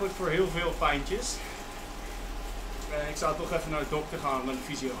is eigenlijk voor heel veel pijntjes. En ik zou toch even naar de dokter gaan, naar de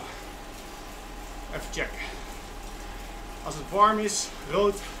fysio. Even checken. Als het warm is,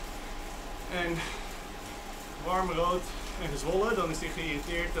 rood en warm, rood en gezwollen, dan is het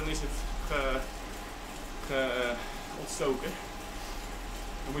geïrriteerd, dan is het ontstoken.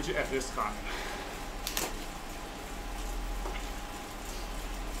 Dan moet je echt rustig aan.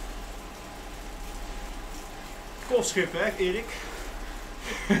 Kopschip, hè, Erik?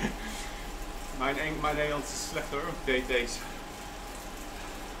 Mijn Nederlands is slecht hoor, ik deed deze.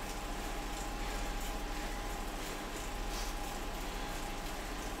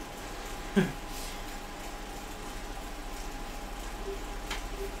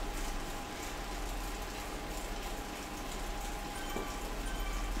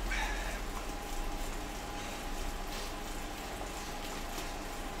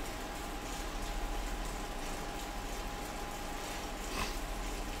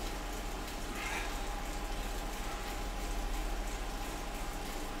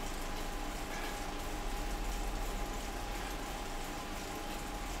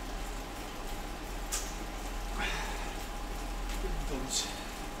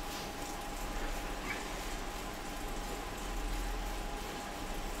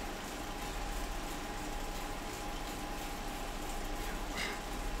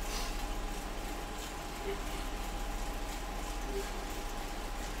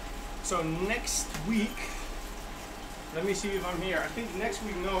 So next week, let me see if I'm here. I think next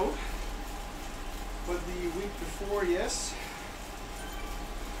week no, but the week before yes.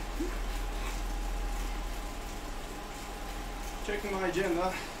 Checking my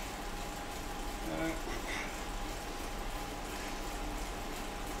agenda.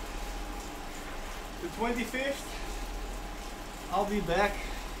 The 25th, I'll be back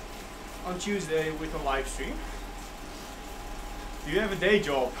on Tuesday with a live stream. Do you have a day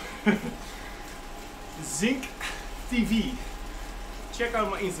job? Zinc TV. Check out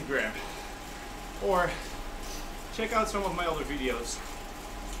my Instagram. Or check out some of my other videos.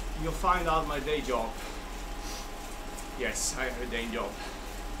 You'll find out my day job. Yes, I have a day job.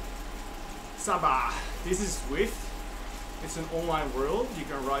 STRAVA. This is Zwift. It's an online world. You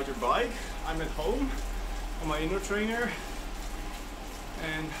can ride your bike. I'm at home on my indoor trainer.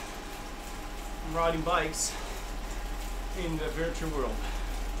 And I'm riding bikes in the virtual world.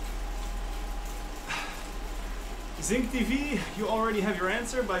 Zinc TV, you already have your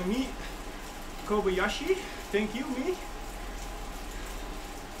answer by me, Kobayashi. Thank you, me.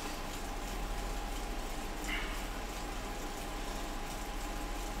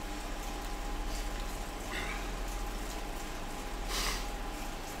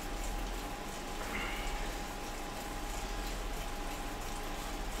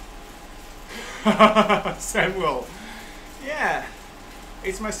 Samuel. Yeah,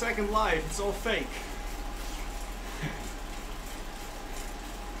 it's my second live, it's all fake.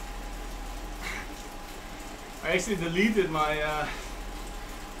 I actually deleted my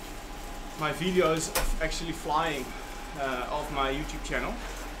my videos of actually flying off my YouTube channel.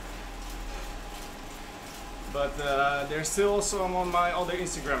 But there's still some on my other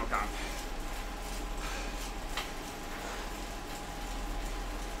Instagram account.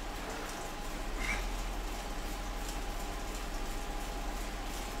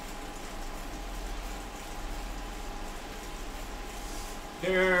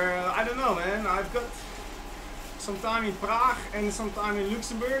 I don't know, man. I've got some time in Prague and some time in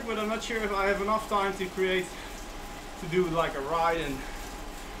Luxembourg, but I'm not sure if I have enough time to do like a ride and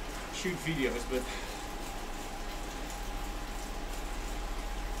shoot videos. But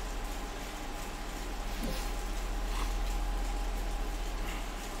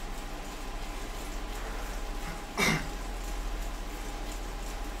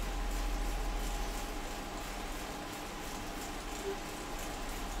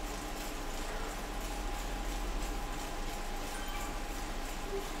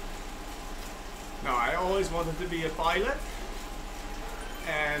no, I always wanted to be a pilot,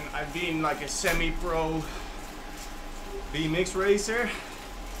 and I've been like a semi-pro BMX racer.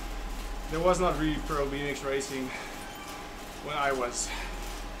 There was not really pro BMX racing when I was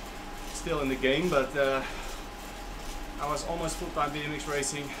still in the game, but I was almost full-time BMX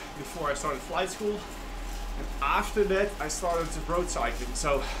racing before I started flight school. And after that I started to road cycling,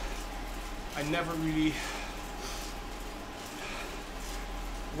 so I never really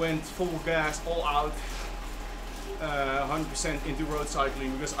went full gas, all out, 100% into road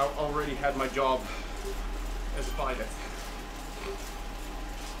cycling, because I already had my job as a pilot.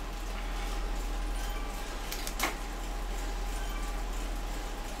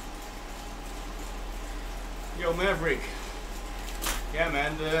 Yo Maverick, yeah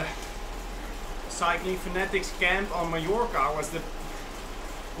man, the cycling fanatics camp on Mallorca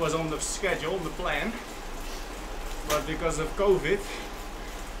was on the schedule, the plan, but because of COVID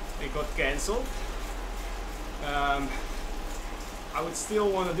it got cancelled. I would still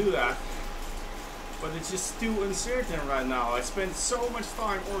want to do that, but it's just too uncertain right now. I spent so much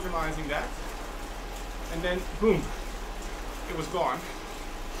time organizing that, and then boom, it was gone.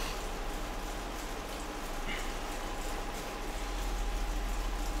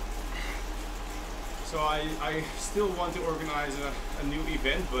 So I still want to organize a new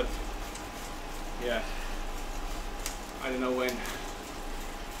event, but yeah, I don't know when.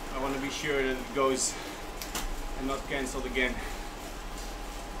 I want to be sure that it goes and not cancelled again.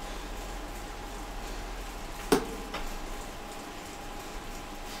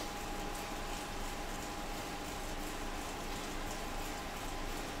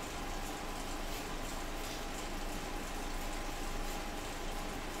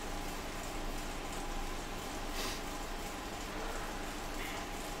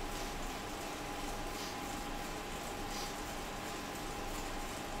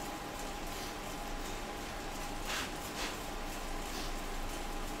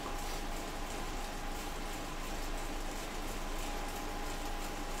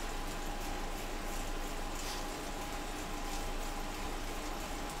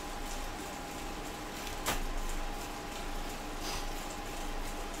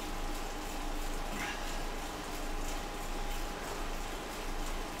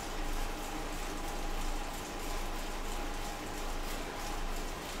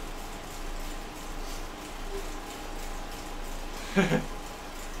 The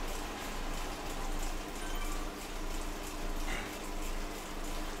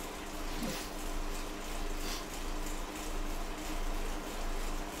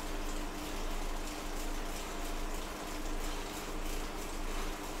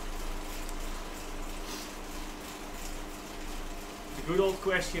good old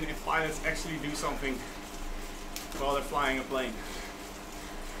question if pilots actually do something while they're flying a plane.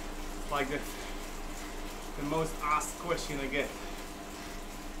 Like the most asked question I get,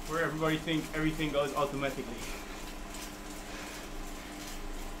 where everybody thinks everything goes automatically.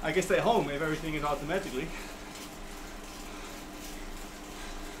 I can stay home if everything is automatically.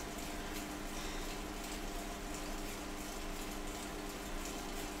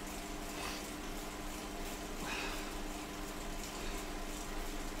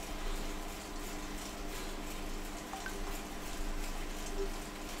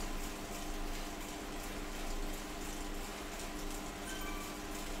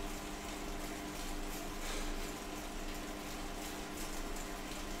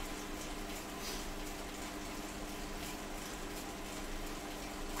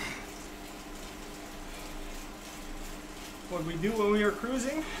 What we do when we are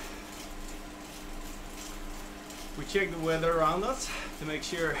cruising, we check the weather around us to make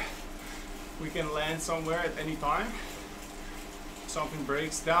sure we can land somewhere at any time. If something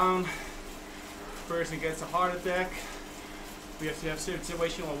breaks down, person gets a heart attack, we have to have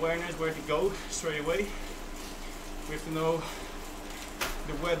situational awareness where to go straight away. We have to know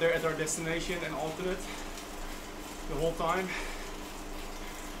the weather at our destination and alternate the whole time.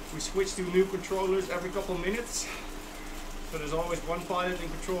 We switch to new controllers every couple of minutes. So there's always one pilot in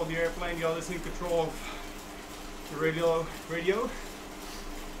control of the airplane, the others in control of the radio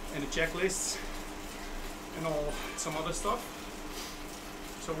and the checklists and some other stuff.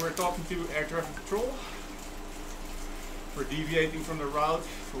 So we're talking to air traffic control. We're deviating from the route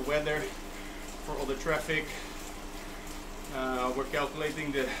for weather, for all the traffic. We're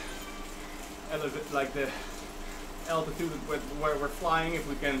calculating the altitude where we're flying, if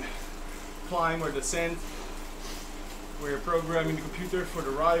we can climb or descend. We're programming the computer for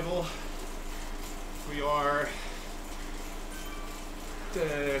the arrival. We are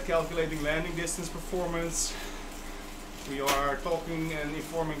calculating landing distance performance. We are talking and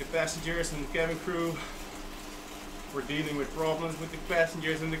informing the passengers and the cabin crew. We're dealing with problems with the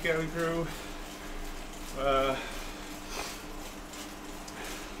passengers and the cabin crew.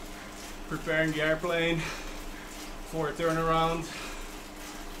 Preparing the airplane for a turnaround.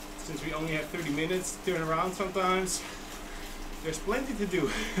 Since we only have 30 minutes to turn around sometimes, there's plenty to do.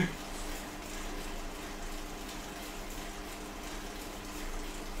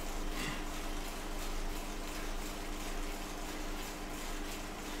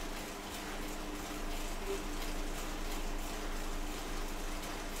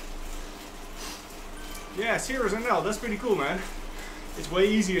 Yeah, Series NL, that's pretty cool, man. It's way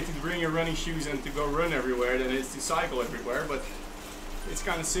easier to bring your running shoes and to go run everywhere than it is to cycle everywhere, but it's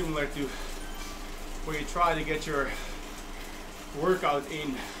kind of similar to where you try to get your workout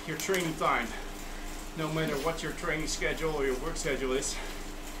in your training time, no matter what your training schedule or your work schedule is.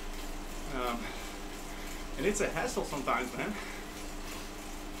 And it's a hassle sometimes, man.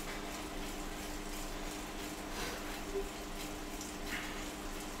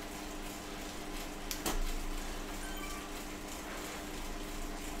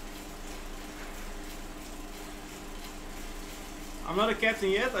 I'm not a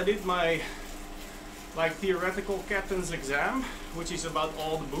captain yet. I did my theoretical captain's exam, which is about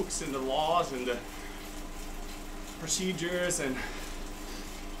all the books and the laws and the procedures, and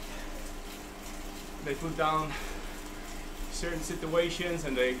they put down certain situations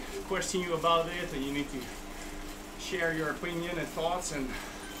and they question you about it, and you need to share your opinion and thoughts and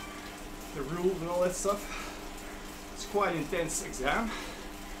the rules and all that stuff. It's quite an intense exam.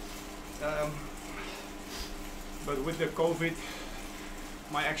 But with the COVID,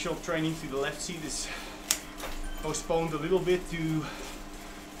 my actual training to the left seat is postponed a little bit to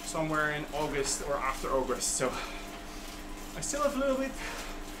somewhere in August or after August. So I still have a little bit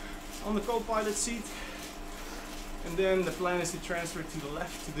on the co-pilot seat, and then the plan is to transfer to the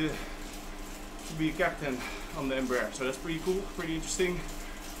left to be a captain on the Embraer. So that's pretty cool, pretty interesting.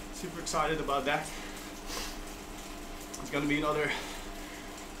 Super excited about that. It's going to be another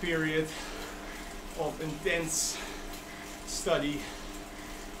period of intense study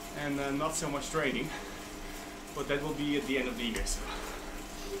and not so much training, but that will be at the end of the year. So.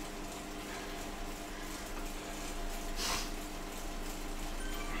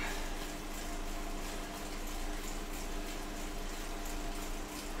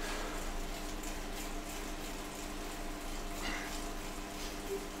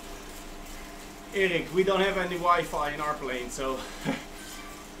 Eric, we don't have any Wi-Fi in our plane, so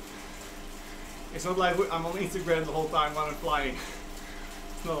it's not like I'm on Instagram the whole time while I'm flying.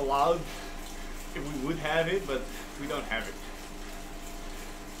 It's not allowed. If we would have it, but we don't have it.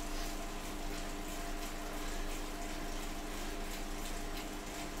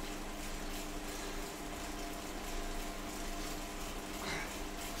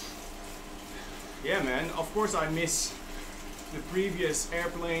 Yeah, man, of course I miss the previous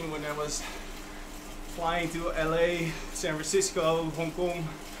airplane when I was flying to LA, San Francisco, Hong Kong,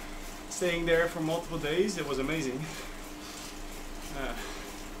 staying there for multiple days. It was amazing.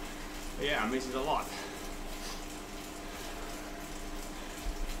 Yeah, I miss it a lot.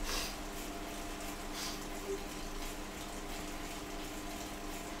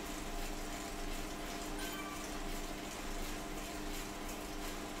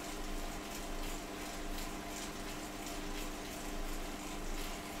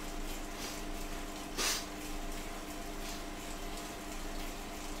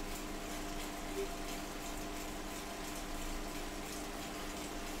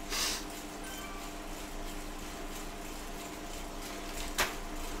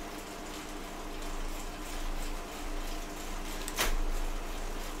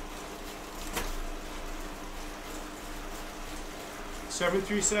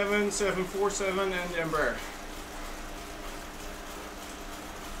 .737, 747, and Embraer,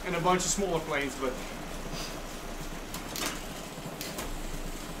 and a bunch of smaller planes, but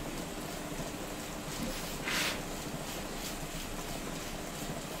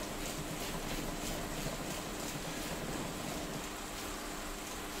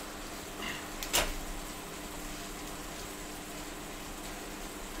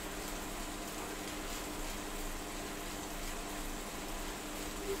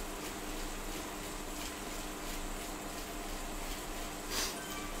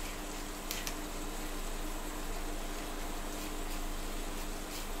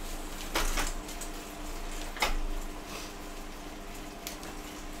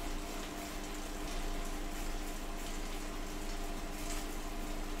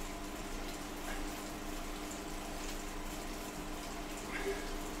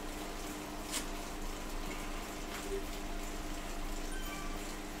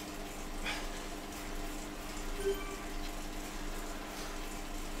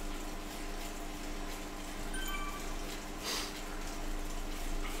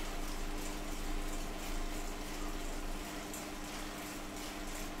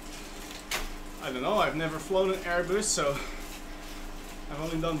I don't know, I've never flown an Airbus, so I've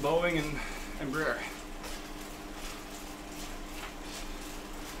only done Boeing and Embraer.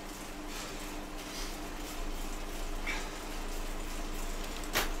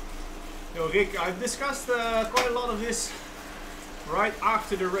 Yo Rick, I've discussed quite a lot of this right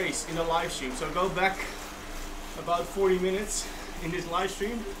after the race in the live stream, so go back about 40 minutes in this live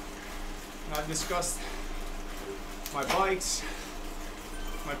stream. And I've discussed my bikes,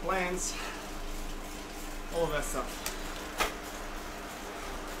 my plans, all of that stuff.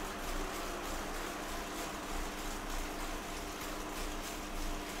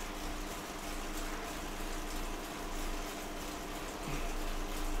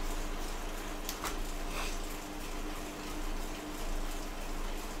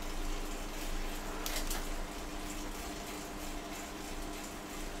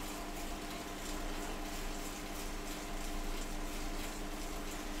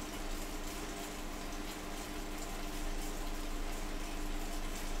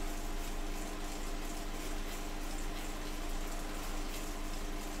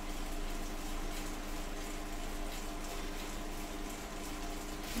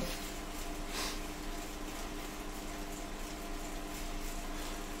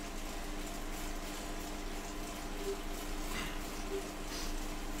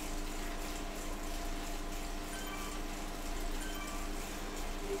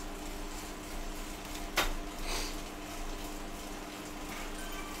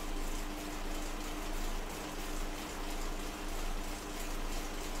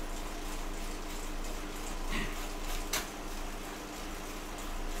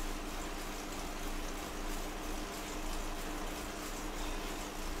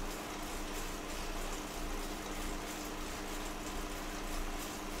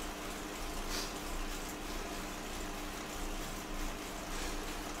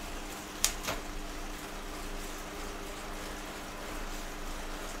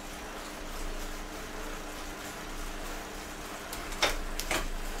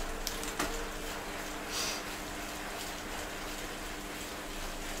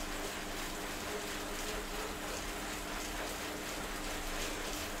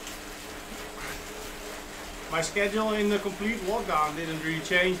 My schedule in the complete lockdown didn't really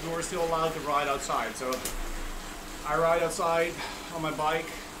change, but we're still allowed to ride outside. So I ride outside on my bike,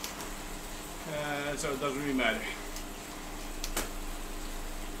 so it doesn't really matter.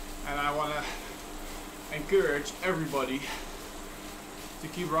 And I want to encourage everybody to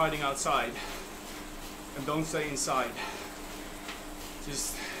keep riding outside and don't stay inside.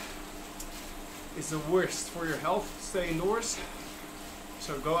 Just, it's the worst for your health to stay indoors.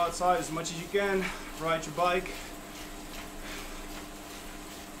 So go outside as much as you can, ride your bike.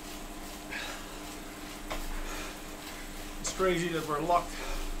 It's crazy that we're locked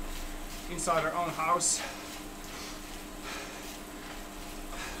inside our own house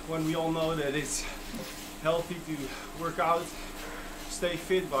when we all know that it's healthy to work out, stay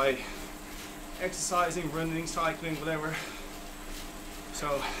fit by exercising, running, cycling, whatever.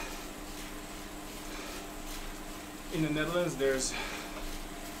 So in the Netherlands there's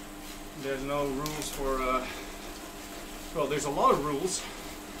no rules for, well, there's a lot of rules,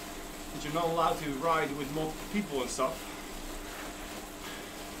 but you're not allowed to ride with multiple people and stuff,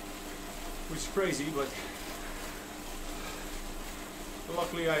 which is crazy, but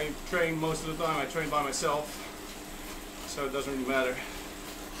luckily I train most of the time, I train by myself, so it doesn't really matter.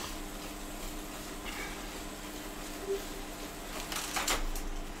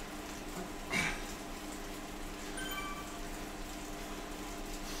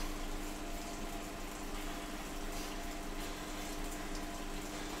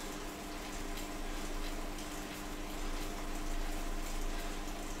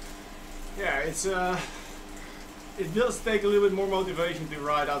 Yeah, it does take a little bit more motivation to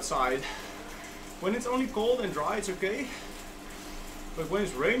ride outside. When it's only cold and dry, it's okay. But when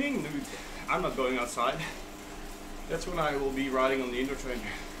it's raining, dude, I'm not going outside. That's when I will be riding on the indoor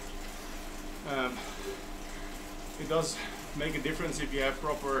trainer. It does make a difference if you have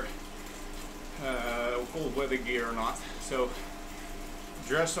proper cold weather gear or not. So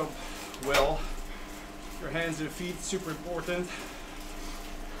dress up well. Your hands and feet, super important.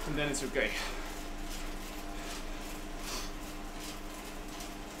 And then it's okay.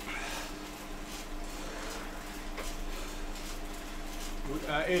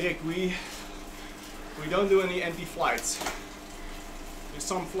 Eric, we don't do any empty flights. There's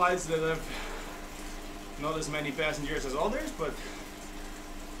some flights that have not as many passengers as others, but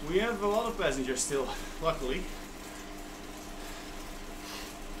we have a lot of passengers still, luckily.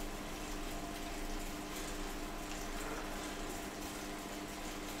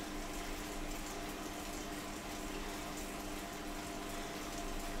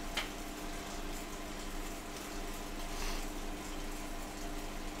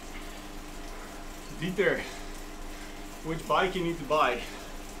 Dieter, which bike you need to buy?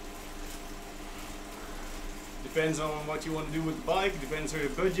 Depends on what you want to do with the bike, depends on your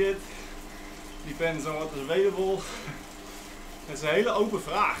budget. Depends on what is available. Dat is een hele open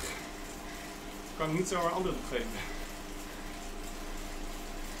vraag. Kan ik niet zomaar antwoord op geven.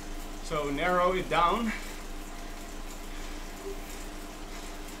 So narrow it down.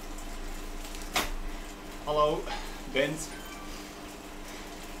 Hallo, Bent.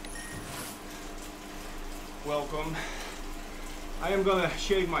 Welcome. I am gonna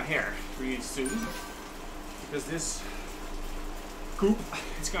shave my hair really soon because this coupe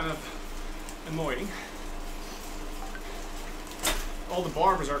is kind of annoying. All the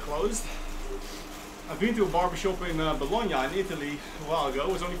barbers are closed. I've been to a barbershop in Bologna in Italy a while ago.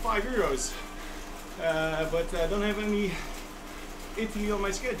 It was only €5, but I don't have any Italy on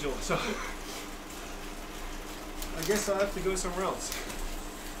my schedule, so I guess I'll have to go somewhere else.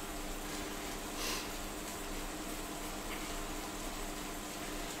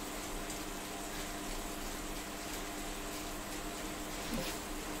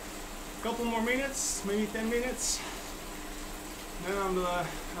 Couple more minutes, maybe 10 minutes. Then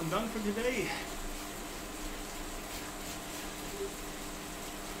I'm done for today.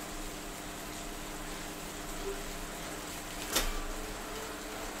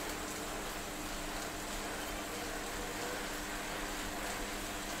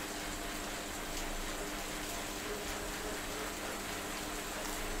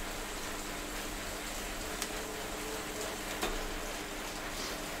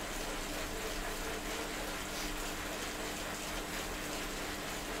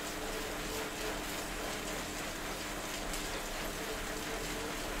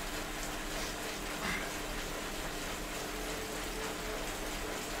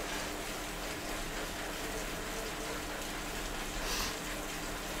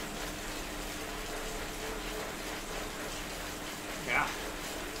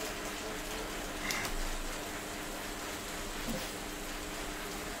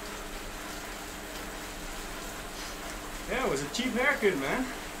 Yeah, it was a cheap haircut, man.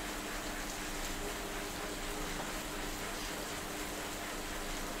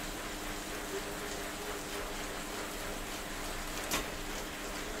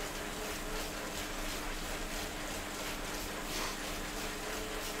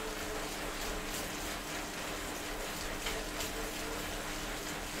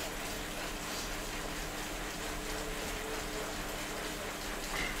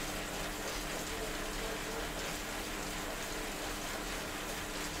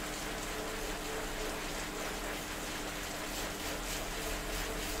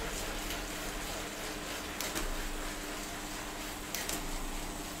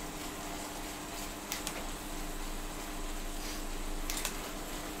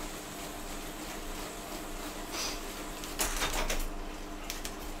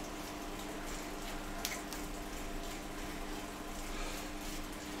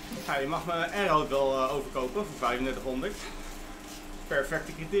 Ja, je mag mijn airhood wel overkopen voor 3500.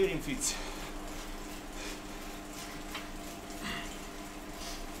 Perfecte criteriumfiets.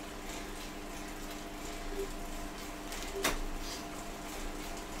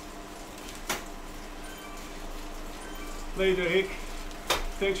 Later, Rick.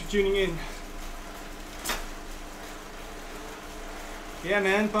 Thanks for tuning in. Yeah,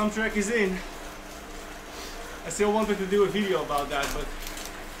 man, pump track is in. I still wanted to do a video about that, but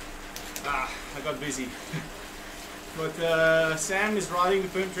I got busy. But Sam is riding the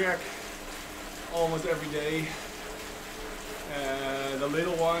pump track almost every day. The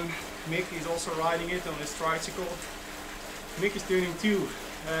little one, Mick, is also riding it on his tricycle. Mick is turning 2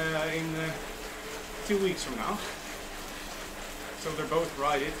 in 2 weeks from now. So they're both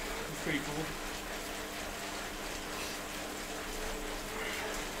ride it. It's pretty cool.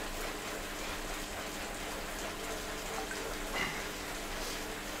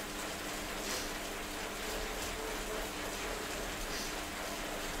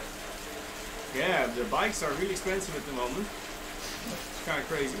 Yeah, the bikes are really expensive at the moment. It's kind of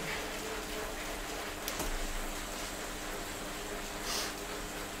crazy.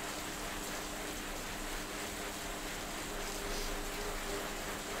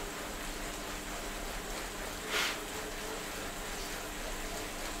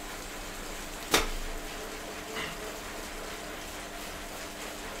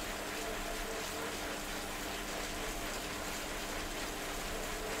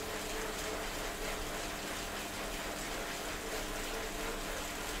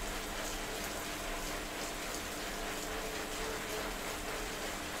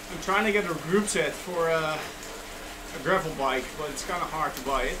 I'm trying to get a group set for a gravel bike, but it's kind of hard to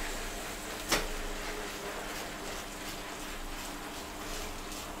buy it.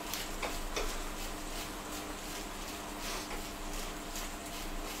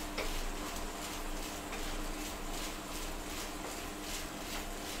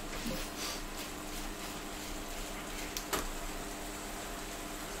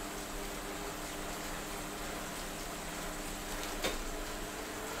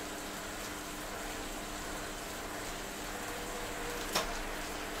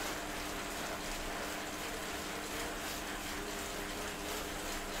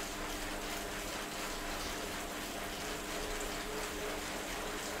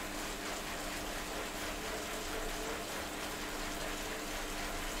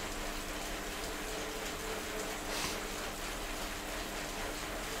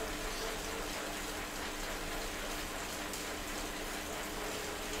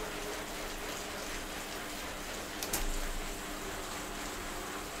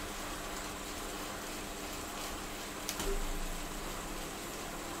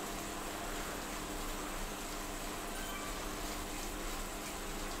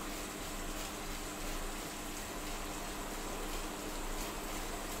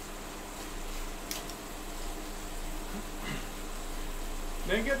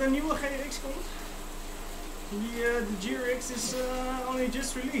 Denk je dat een nieuwe GRX komt? De GRX is only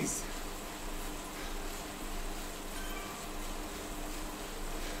just released.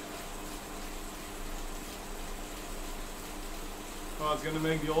 Well, it's gonna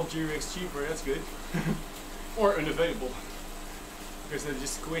make the old GRX cheaper, that's good. Or unavailable. Because they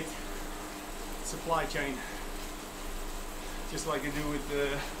just quit supply chain. Just like they do with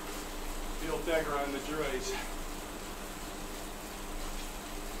the old Tegra and the Durace.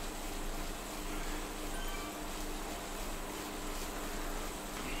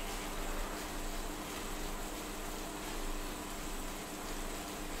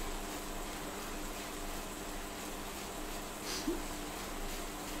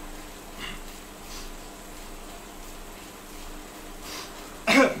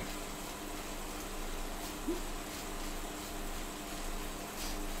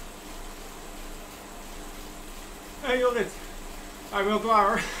 Hey Jorrit, ik ben al klaar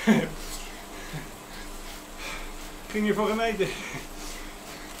hoor. Ging hiervoor gemeten.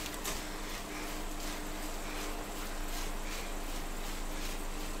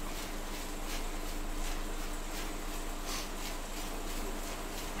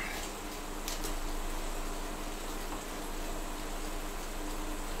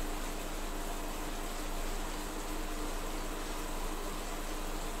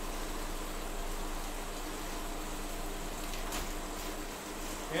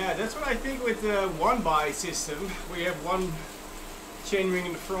 Yeah, that's what I think with the one-by system, where you have one chainring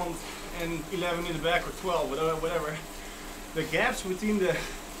in the front and 11 in the back, or 12, whatever. The gaps between the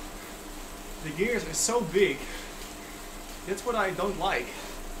gears are so big. That's what I don't like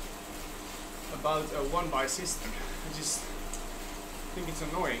about a one-by system. I just think it's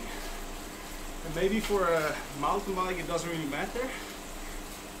annoying. And maybe for a mountain bike it doesn't really matter,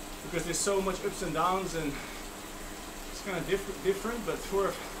 because there's so much ups and downs and it's kind of different, but for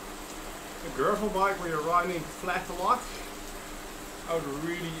a gravel bike where you're riding flat a lot, I would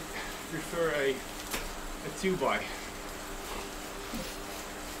really prefer a 2-by.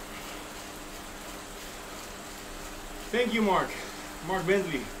 Thank you, Mark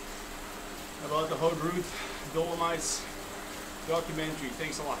Bentley, about the Haute Route Dolomites documentary.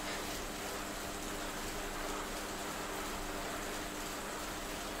 Thanks a lot.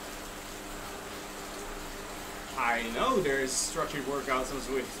 I know there's structured workouts on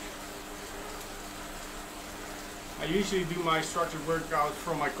Zwift. I usually do my structured workout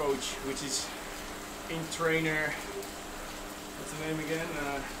from my coach, which is in trainer. What's the name again?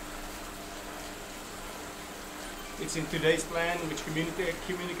 It's in today's plan, which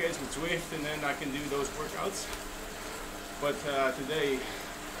communicates with Zwift, and then I can do those workouts. But today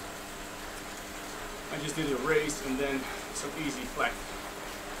I just did a race and then some easy flat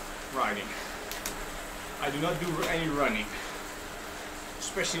riding. I do not do any running,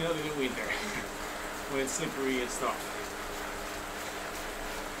 especially not in the winter when it's slippery and stuff.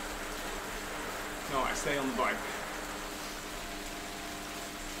 No, I stay on the bike.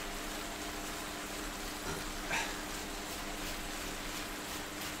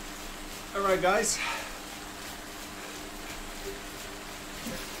 Alright guys.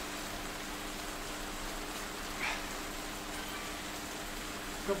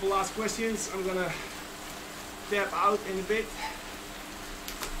 Couple last questions. I'm gonna tap out in a bit.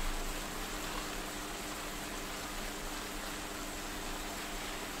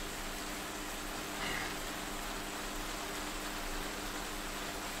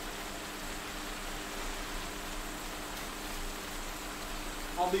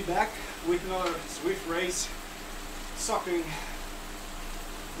 I'll be back with another Zwift race, sucking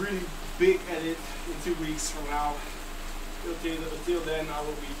really big at it in 2 weeks from now. Until then I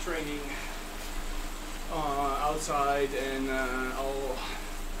will be training outside, and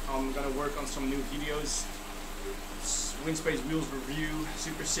I'm gonna work on some new videos. Windspace wheels review,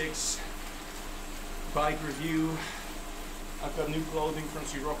 Super 6 bike review. I've got new clothing from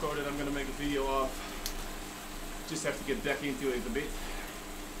Sirocco that I'm gonna make a video of. Just have to get back into it a bit.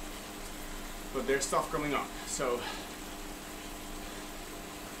 But there's stuff coming up, so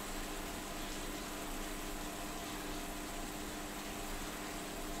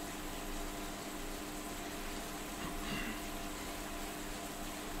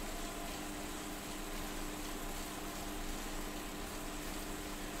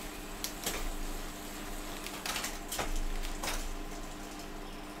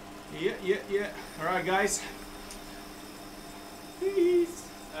yeah. Alright guys. Peace.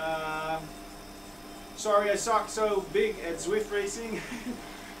 Sorry I suck so big at Zwift racing,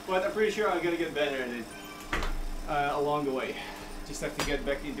 but I'm pretty sure I'm gonna get better at it along the way. Just have to get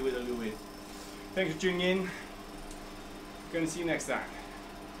back into it a little bit. Thanks for tuning in. Gonna see you next time.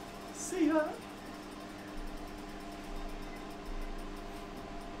 See ya!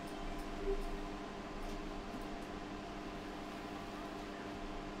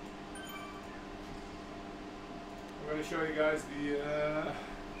 I'm going to show you guys the...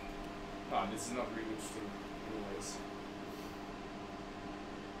 this is not really interesting anyways.